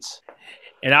 65,000 seats.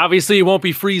 And obviously it won't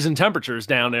be freezing temperatures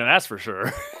down there, that's for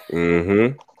sure.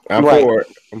 Mm-hmm. I'm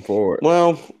for it.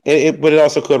 Well, but it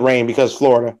also could rain because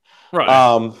Florida.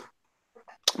 Right.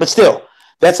 But still,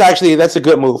 that's a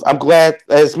good move. I'm glad,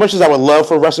 as much as I would love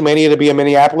for WrestleMania to be in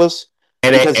Minneapolis.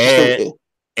 And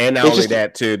not only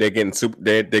that too, they're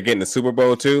getting the Super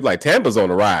Bowl too. Like Tampa's on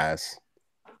the rise.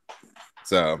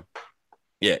 So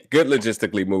yeah, good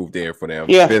logistically move there for them.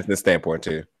 Yeah. Business standpoint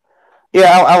too.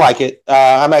 Yeah, I like it.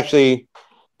 I'm actually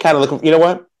kind of looking. You know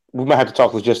what? We might have to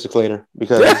talk logistics later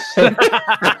because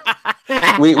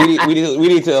we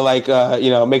need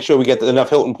to make sure we get enough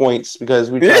Hilton points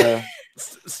because we try to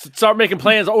start making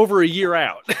plans over a year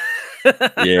out.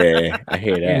 Yeah, I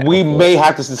hear that. We may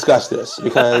have to discuss this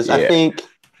because I think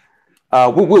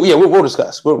we'll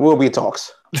discuss. We'll be in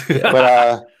talks.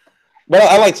 But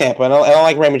I like Tampa and I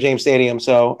like Raymond James Stadium,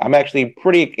 so I'm actually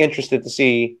pretty interested to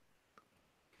see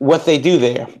what they do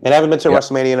there. And I haven't been to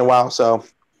WrestleMania in a while, so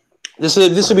this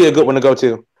would be a good one to go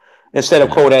to instead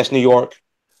of cold ass New York.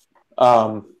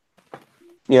 In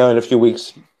a few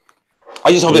weeks.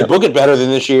 I just hope they book it better than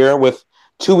this year with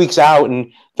 2 weeks out,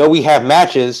 and though we have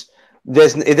matches,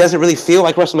 it doesn't really feel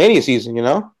like WrestleMania season, you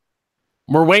know?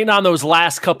 We're waiting on those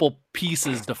last couple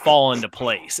pieces to fall into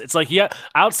place. It's like,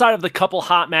 outside of the couple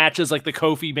hot matches like the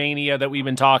Kofi Mania that we've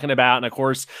been talking about, and of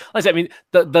course, like I said, I mean,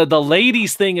 the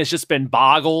ladies thing has just been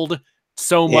boggled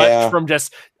so much from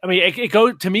just, I mean, it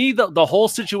goes to me, the whole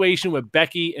situation with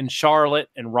Becky and Charlotte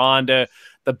and Ronda,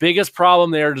 the biggest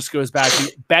problem there just goes back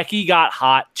to Becky got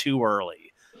hot too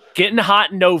early. Getting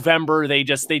hot in November, they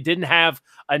didn't have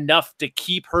enough to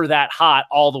keep her that hot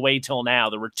all the way till now.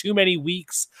 There were too many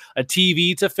weeks of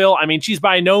TV to fill. I mean, she's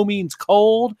by no means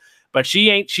cold, but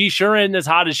she sure ain't as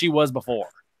hot as she was before.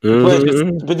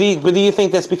 Mm-hmm. But do you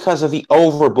think that's because of the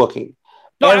overbooking?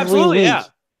 No, absolutely, yeah.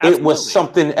 It was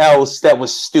something else that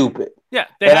was stupid. Yeah.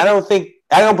 I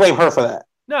don't blame her for that.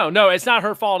 No, it's not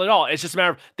her fault at all. It's just a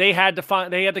matter of they had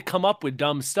to come up with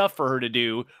dumb stuff for her to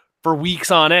do for weeks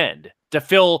on end to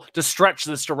stretch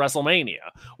this to WrestleMania.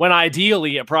 When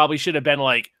ideally it probably should have been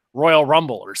like Royal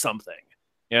Rumble or something.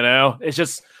 You know, it's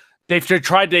just they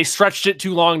stretched it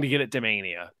too long to get it to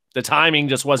Mania. The timing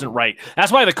just wasn't right.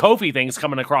 That's why the Kofi thing's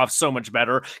coming across so much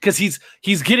better because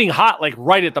he's getting hot like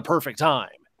right at the perfect time.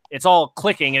 It's all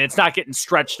clicking and it's not getting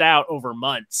stretched out over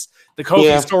months. The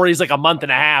Kofi story is like a month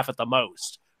and a half at the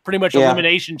most. Pretty much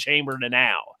Elimination Chamber to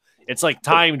now. It's like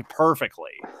timed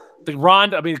perfectly.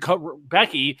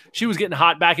 Becky, she was getting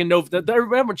hot back in November.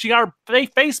 Remember when she got her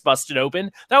face busted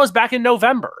open? That was back in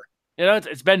November. You know,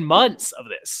 it's been months of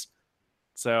this.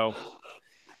 So,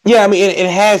 yeah, I mean, it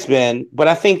has been, but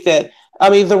I think that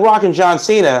The Rock and John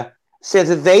Cena said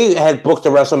that they had booked a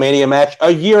WrestleMania match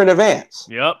a year in advance.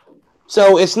 Yep.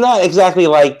 So it's not exactly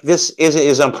like this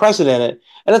is unprecedented,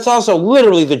 and it's also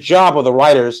literally the job of the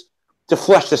writers to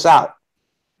flesh this out.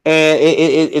 And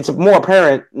it's more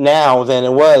apparent now than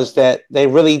it was that they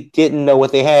really didn't know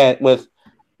what they had with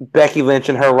Becky Lynch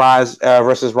and her rise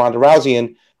versus Ronda Rousey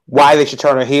and why they should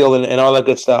turn her heel and all that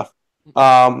good stuff.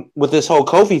 With this whole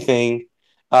Kofi thing,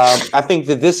 I think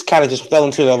that this kind of just fell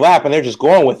into their lap and they're just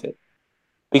going with it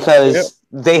because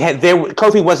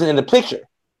Kofi wasn't in the picture.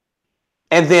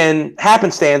 And then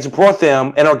happenstance brought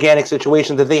them an organic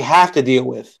situation that they have to deal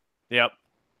with. Yep.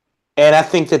 And I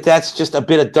think that that's just a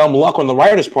bit of dumb luck on the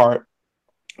writer's part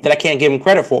that I can't give him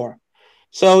credit for.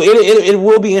 So it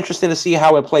will be interesting to see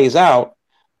how it plays out.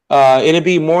 It'll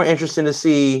be more interesting to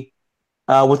see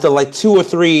with the 2 or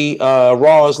 3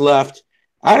 Raws left.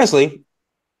 Honestly,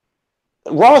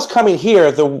 Raw is coming here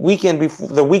the week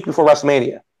before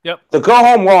WrestleMania. Yep. The go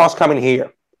home Raw is coming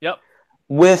here. Yep.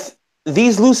 With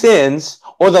these loose ends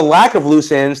or the lack of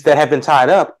loose ends that have been tied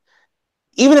up.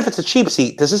 Even if it's a cheap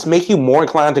seat, does this make you more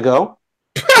inclined to go?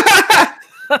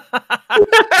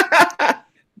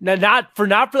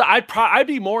 I'd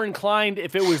be more inclined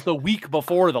if it was the week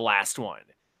before the last one,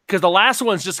 because the last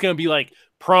one's just going to be like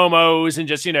promos and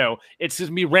just, it's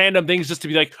just be random things just to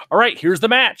be like, all right, here's the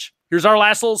match. Here's our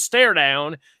last little stare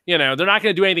down. They're not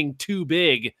going to do anything too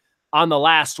big on the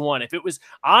last one. If it was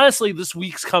honestly this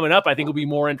week's coming up, I think it'll be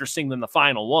more interesting than the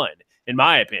final one, in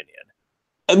my opinion.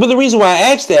 But the reason why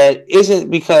I asked that isn't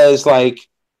because,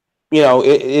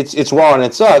 it's Raw and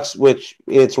it sucks, which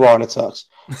it's Raw and it sucks.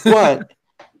 But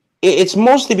it's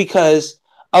mostly because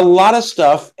a lot of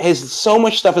so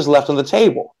much stuff is left on the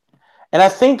table. And I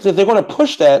think that they're going to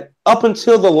push that up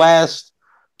until the last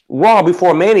Raw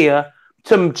before Mania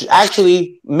to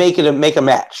actually make a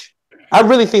match. I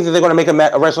really think that they're going to make a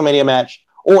WrestleMania match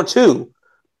or 2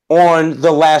 on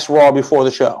the last Raw before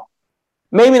the show.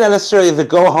 Maybe not necessarily the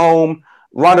go home,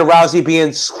 Ronda Rousey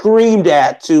being screamed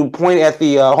at to point at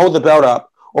the hold the belt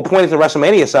up or point at the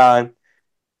WrestleMania sign.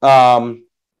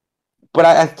 But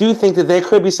I do think that there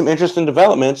could be some interesting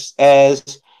developments,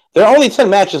 as there are only 10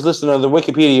 matches listed on the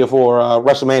Wikipedia for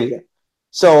WrestleMania.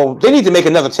 So they need to make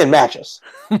another 10 matches.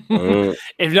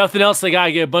 If nothing else, they got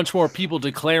to get a bunch more people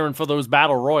declaring for those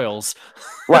battle royals.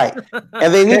 Right.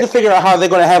 And they need to figure out how they're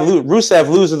going to have Rusev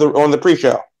lose on the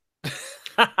pre-show.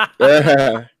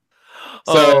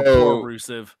 So, poor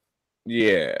Rusev.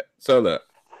 Yeah. So look,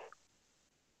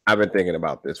 I've been thinking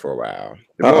about this for a while.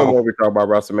 The more and more we talk about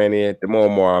WrestleMania, the more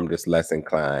and more I'm just less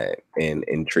inclined and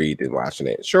intrigued in watching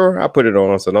it. Sure, I'll put it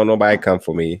on, so don't nobody come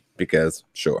for me, because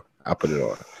sure, I'll put it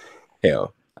on.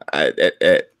 Hell,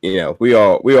 we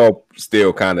all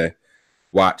still kind of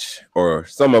watch, or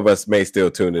some of us may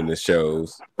still tune in the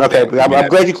shows. Okay, I'm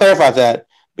glad you clarified that,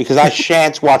 because I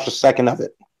shan't watch a second of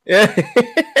it. Yeah.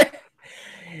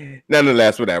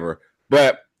 Nonetheless, whatever.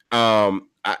 But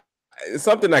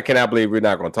something I cannot believe we're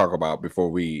not going to talk about before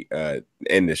we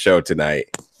end the show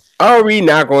tonight. Are we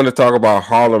not going to talk about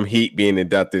Harlem Heat being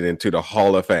inducted into the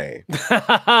Hall of Fame?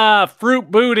 Fruit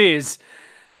booties.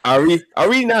 Are we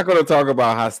not going to talk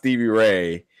about how Stevie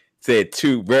Ray said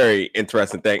two very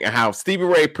interesting things, and how Stevie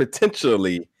Ray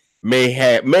potentially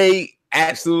may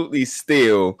absolutely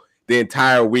steal the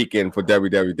entire weekend for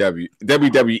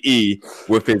WWE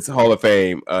with his Hall of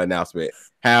Fame announcement?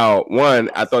 How,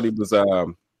 one, I thought he was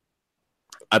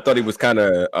kind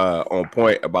of on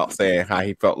point about saying how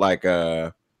he felt like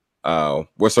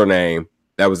what's her name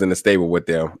that was in the stable with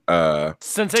them?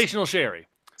 Sensational Sherry.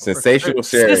 Sensational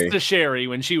Sherry. Sister Sherry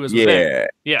when she was with them.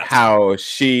 Yeah. How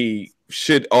she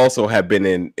should also have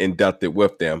been inducted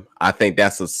with them. I think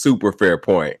that's a super fair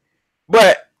point.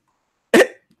 But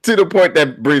to the point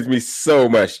that brings me so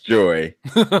much joy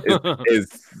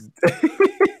is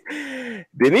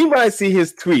did anybody see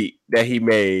his tweet that he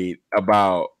made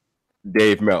about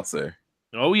Dave Meltzer?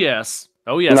 Oh yes.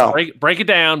 No. Break it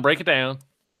down.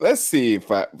 Let's see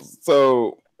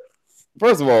so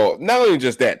first of all, not only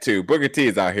just that too, Booker T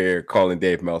is out here calling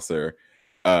Dave Meltzer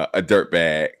a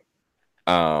dirtbag.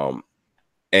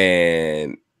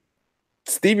 And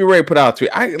Stevie Ray put out a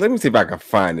tweet. Let me see if I can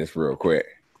find this real quick.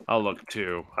 I'll look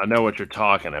too. I know what you're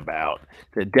talking about.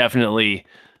 That definitely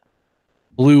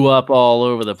blew up all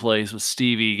over the place with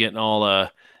Stevie getting all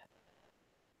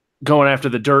going after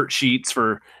the dirt sheets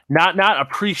for not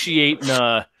appreciating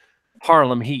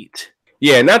Harlem Heat.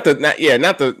 Yeah, and to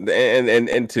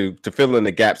fill in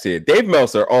the gaps here, Dave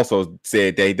Meltzer also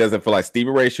said that he doesn't feel like Stevie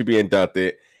Ray should be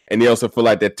inducted, and he also feel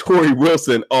like that Torrie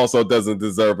Wilson also doesn't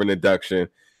deserve an induction.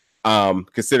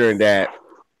 Considering that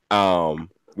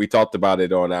we talked about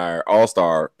it on our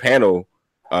All-Star panel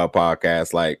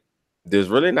podcast, like there's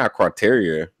really not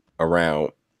criteria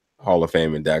around Hall of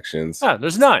Fame inductions.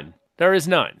 There's none. There is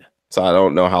none. So I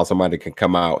don't know how somebody can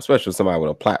come out, especially somebody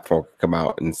with a platform, can come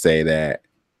out and say that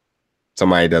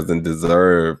somebody doesn't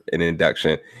deserve an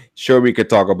induction. Sure, we could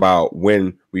talk about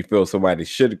when we feel somebody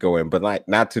should go in, but like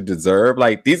not to deserve.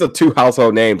 Like these are two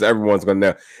household names everyone's going to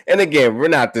know. And again, we're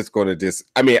not just going to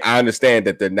I understand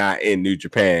that they're not in New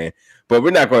Japan, but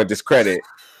we're not going to discredit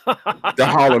the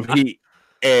Harlem Heat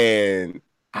and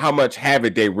how much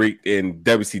havoc they wreaked in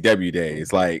WCW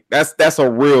days. Like that's a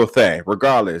real thing,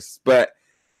 regardless. But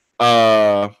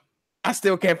I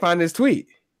still can't find this tweet.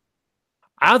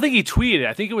 I don't think he tweeted.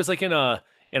 I think it was like in an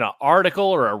article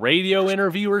or a radio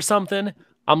interview or something.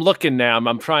 I'm looking now.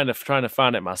 I'm trying to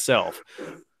find it myself,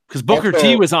 because Booker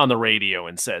T was on the radio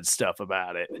and said stuff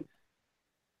about it.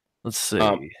 Let's see.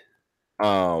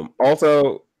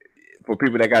 Also, for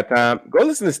people that got time, go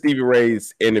listen to Stevie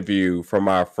Ray's interview from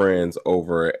our friends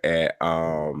over at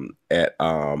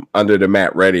Under the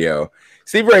Mat Radio.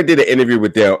 Stevie Ray did an interview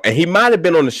with them, and he might have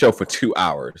been on the show for 2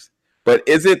 hours. But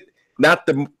is it not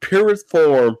the purest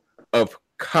form of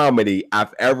comedy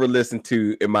I've ever listened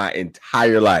to in my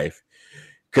entire life?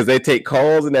 Because they take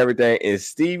calls and everything, and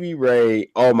Stevie Ray,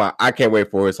 I can't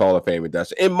wait for his Hall of Fame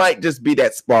induction. It might just be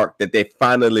that spark that they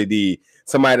finally need,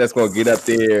 somebody that's going to get up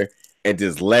there and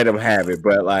just let them have it.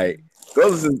 But like, go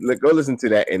listen to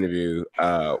that interview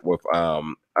with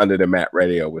Under the Mat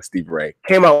Radio with Stevie Ray.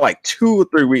 Came out like 2 or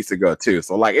 3 weeks ago too,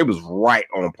 so like it was right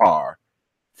on par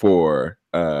for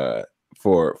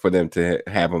them to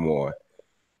have him on.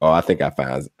 Oh, I think I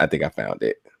found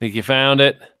it. Think you found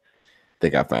it? I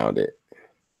think I found it.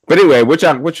 But anyway,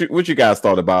 what you guys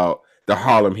thought about the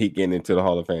Harlem Heat getting into the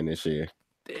Hall of Fame this year?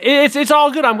 It's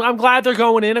all good. I'm glad they're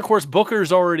going in. Of course,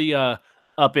 Booker's already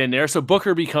up in there. So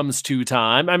Booker becomes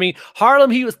 2-time. I mean, Harlem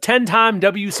Heat was 10-time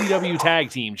WCW tag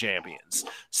team champions.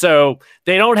 So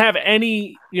they don't have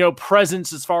any,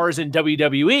 presence as far as in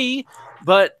WWE,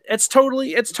 but it's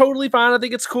totally fine. I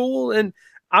think it's cool. And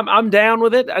I'm down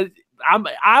with it. I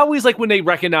always like when they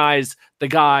recognize the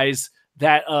guys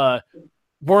that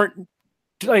weren't,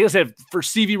 like I said, for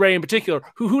Stevie Ray in particular,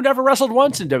 who never wrestled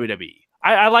once in WWE.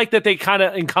 I like that they kind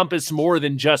of encompass more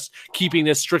than just keeping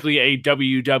this strictly a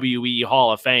WWE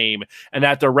Hall of Fame, and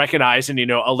that they're recognizing,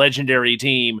 a legendary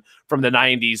team from the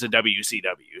 90s of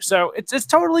WCW. So it's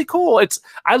totally cool.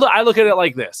 I look at it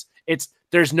like this.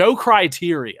 There's no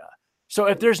criteria. So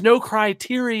if there's no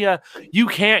criteria, you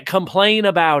can't complain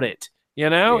about it.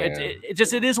 Yeah.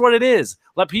 It is what it is.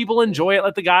 Let people enjoy it.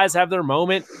 Let the guys have their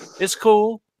moment. It's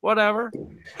cool. Whatever.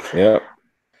 Yeah.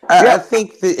 I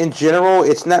think that in general,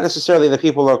 it's not necessarily that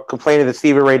people are complaining that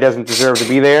Stevie Ray doesn't deserve to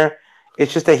be there.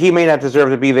 It's just that he may not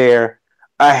deserve to be there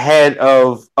ahead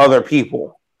of other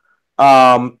people.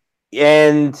 And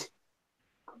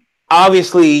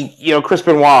obviously, Chris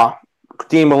Benoit,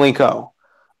 Dean Malenko,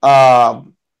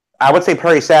 I would say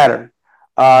Perry Saturn.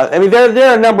 There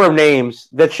are a number of names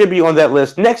that should be on that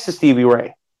list next to Stevie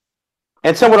Ray.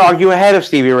 And some would argue ahead of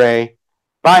Stevie Ray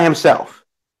by himself.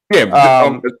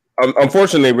 Yeah,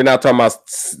 unfortunately, we're not talking about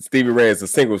Stevie Ray as a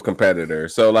singles competitor.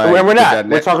 So, we're not.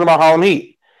 We're talking about Harlem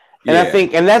Heat,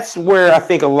 and yeah. That's where I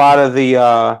think a lot of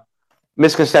the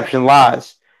misconception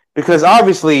lies, because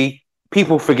obviously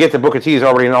people forget that Booker T is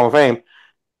already in the Hall of Fame,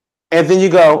 and then you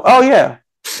go, "Oh yeah,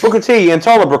 Booker T and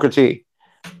taller Booker T,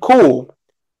 cool."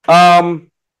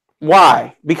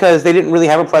 Why? Because they didn't really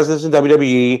have a presence in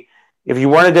WWE. If you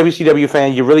weren't a WCW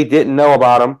fan, you really didn't know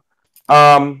about them.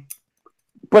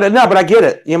 But I get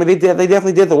it. They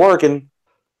definitely did the work, and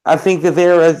I think that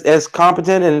they're as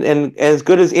competent and as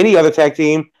good as any other tag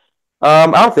team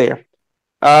out there.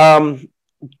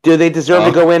 Do they deserve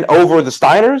to go in over the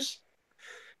Steiners?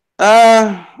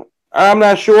 I'm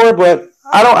not sure, but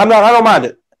I don't mind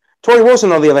it. Tori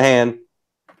Wilson, on the other hand,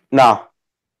 nah.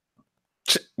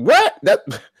 What?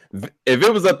 If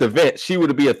it was up to Vince, she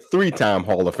would be a 3-time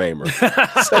Hall of Famer.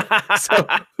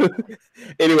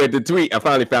 Anyway, the tweet, I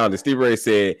finally found it. Stevie Ray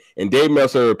said, in Dave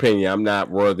Meltzer's opinion, I'm not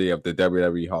worthy of the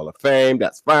WWE Hall of Fame.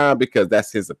 That's fine because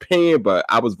that's his opinion, but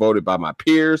I was voted by my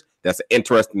peers. That's an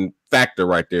interesting factor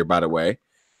right there, by the way.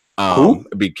 Who?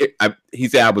 He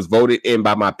said I was voted in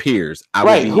by my peers.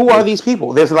 Who are these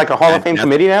people? There's like a Hall of Fame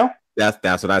committee now?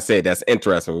 That's what I said. That's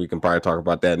interesting. We can probably talk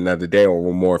about that another day or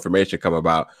when more information come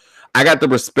about. I got the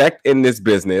respect in this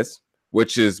business,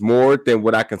 which is more than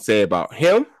what I can say about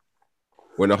him.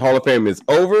 When the Hall of Fame is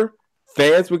over,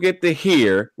 fans will get to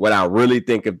hear what I really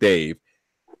think of Dave.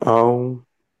 Oh.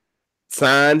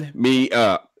 Sign me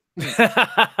up.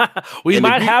 We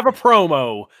might have a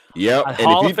promo. Yep. On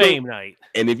Hall of Fame night.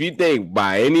 And if you think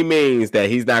by any means that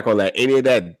he's not going to let any of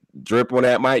that drip on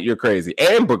that mic, you're crazy.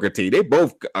 And Booker T, they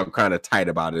both are kind of tight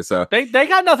about it. So they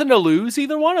got nothing to lose,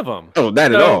 either one of them. Oh,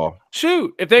 not at all.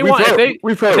 Shoot, if they want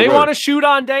to shoot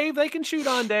on Dave, they can shoot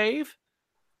on Dave.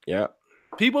 Yeah,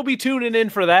 people be tuning in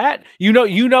for that. You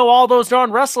know all those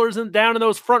darn wrestlers down in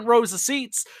those front rows of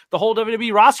seats, the whole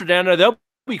WWE roster down there, they'll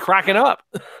be cracking up.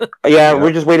 Yeah,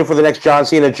 we're just waiting for the next John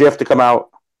Cena GIF to come out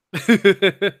from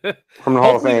the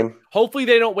Hall of Fame. Hopefully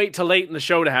they don't wait till late in the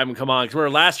show to have him come on,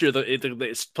 because last year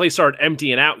the place started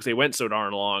emptying out because they went so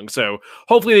darn long. So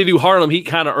hopefully they do Harlem Heat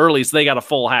kind of early so they got a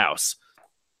full house.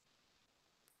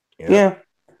 Yeah.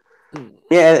 I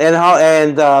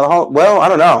don't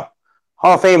know.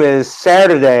 Hall of Fame is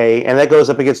Saturday, and that goes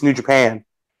up against New Japan,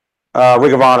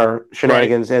 Ring of Honor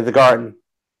shenanigans at the Garden.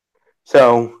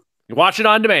 So you watch it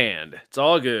on demand. It's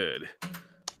all good.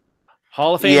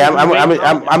 Hall of Fame. Yeah,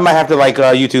 I might have to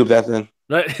YouTube that then.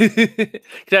 You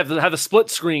have to have the split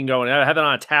screen going. Have it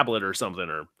on a tablet or something,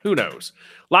 or who knows.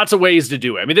 Lots of ways to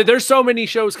do it. I mean, there's so many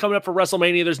shows coming up for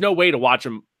WrestleMania. There's no way to watch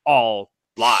them all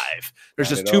live. There's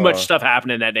just too much stuff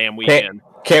happening that damn weekend.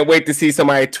 Can't wait to see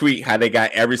somebody tweet how they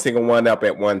got every single one up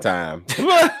at one time. You're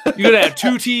gonna have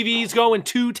 2 TVs going,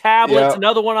 2 tablets,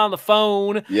 another one on the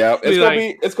phone. Yep,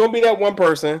 it's gonna be that one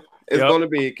person. It's gonna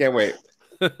be. Can't wait.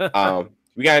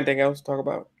 We got anything else to talk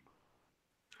about?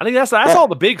 I think that's all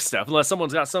the big stuff, unless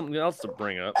someone's got something else to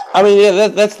bring up. I mean, yeah,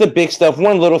 that's the big stuff.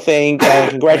 One little thing.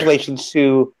 Congratulations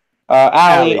to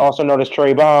Allie, also known as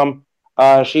Cherry Bomb.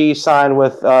 She signed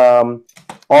with All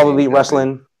Elite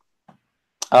Wrestling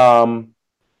over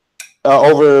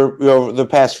the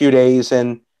past few days,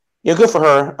 and good for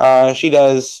her. She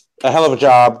does a hell of a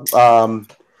job.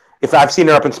 If I've seen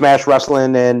her up in Smash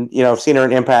Wrestling, and I've seen her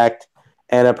in Impact,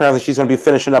 and apparently she's going to be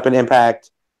finishing up in Impact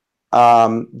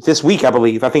this week, I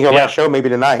believe. I think her last show maybe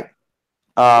tonight.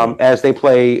 as they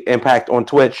play Impact on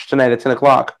Twitch tonight at 10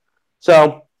 o'clock.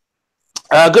 So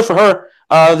good for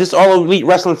her. This All Elite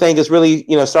Wrestling thing is really,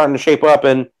 starting to shape up,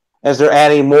 and as they're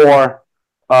adding more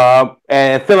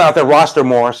and filling out their roster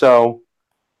more. So,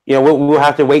 we'll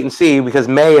have to wait and see, because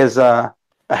May is a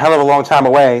hell of a long time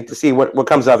away to see what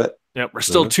comes of it. Yeah, we're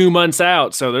still 2 months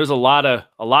out, so there's a lot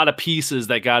of pieces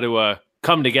that got to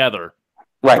come together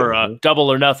for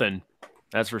Double or Nothing.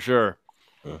 That's for sure.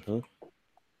 Mm-hmm.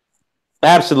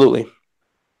 Absolutely.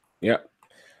 Yeah.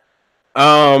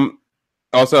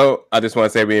 Also, I just want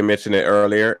to say, we mentioned it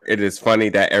earlier, it is funny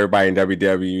that everybody in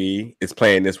WWE is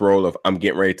playing this role of I'm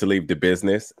getting ready to leave the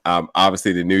business.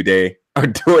 Obviously, the New Day are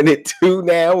doing it too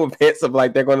now, with hints of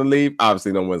like they're going to leave.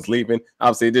 Obviously, no one's leaving.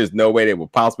 Obviously, there's no way they will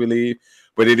possibly leave.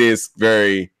 But it is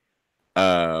very,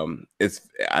 I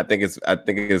think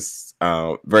it's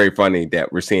very funny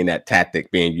that we're seeing that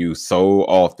tactic being used so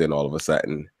often. All of a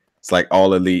sudden, it's like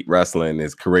All Elite Wrestling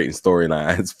is creating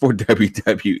storylines for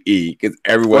WWE, because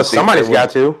everyone. Well, somebody's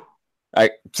got to.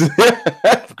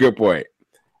 Good point.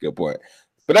 But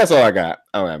that's all I got.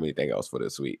 I don't have anything else for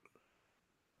this week.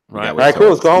 Right. All right,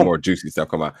 cool. Let's go home. More juicy stuff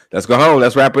come out. Let's go home.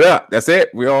 Let's wrap it up. That's it.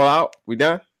 We all out. We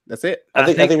done. That's it.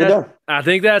 I think we're done. I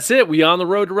think that's it. We on the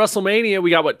road to WrestleMania. We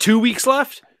got 2 weeks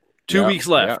left? 2 weeks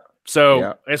left. Yeah. So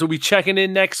I guess we'll be checking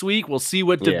in next week. We'll see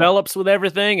what develops with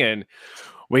everything, and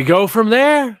we go from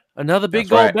there. Another big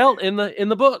gold belt in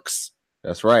the books.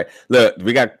 That's right. Look,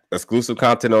 we got exclusive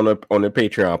content on the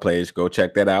Patreon page. Go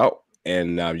check that out,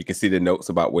 and you can see the notes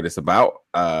about what it's about.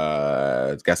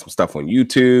 It's got some stuff on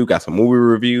YouTube. Got some movie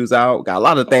reviews out. Got a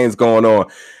lot of things going on.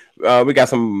 We got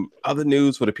some other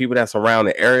news for the people that's around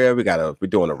the area. We're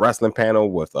doing a wrestling panel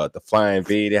with the Flying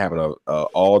V. They're having a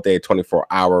all day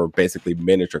 24-hour basically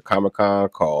miniature Comic-Con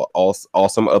called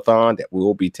Awesome-a-thon that we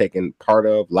will be taking part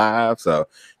of live. So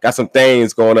got some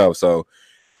things going up. So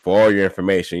for all your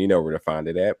information, you know where to find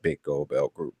it at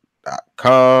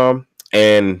BigGoldBeltGroup.com.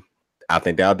 And I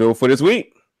think that'll do it for this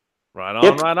week. Right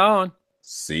on, right on.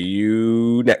 See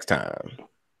you next time.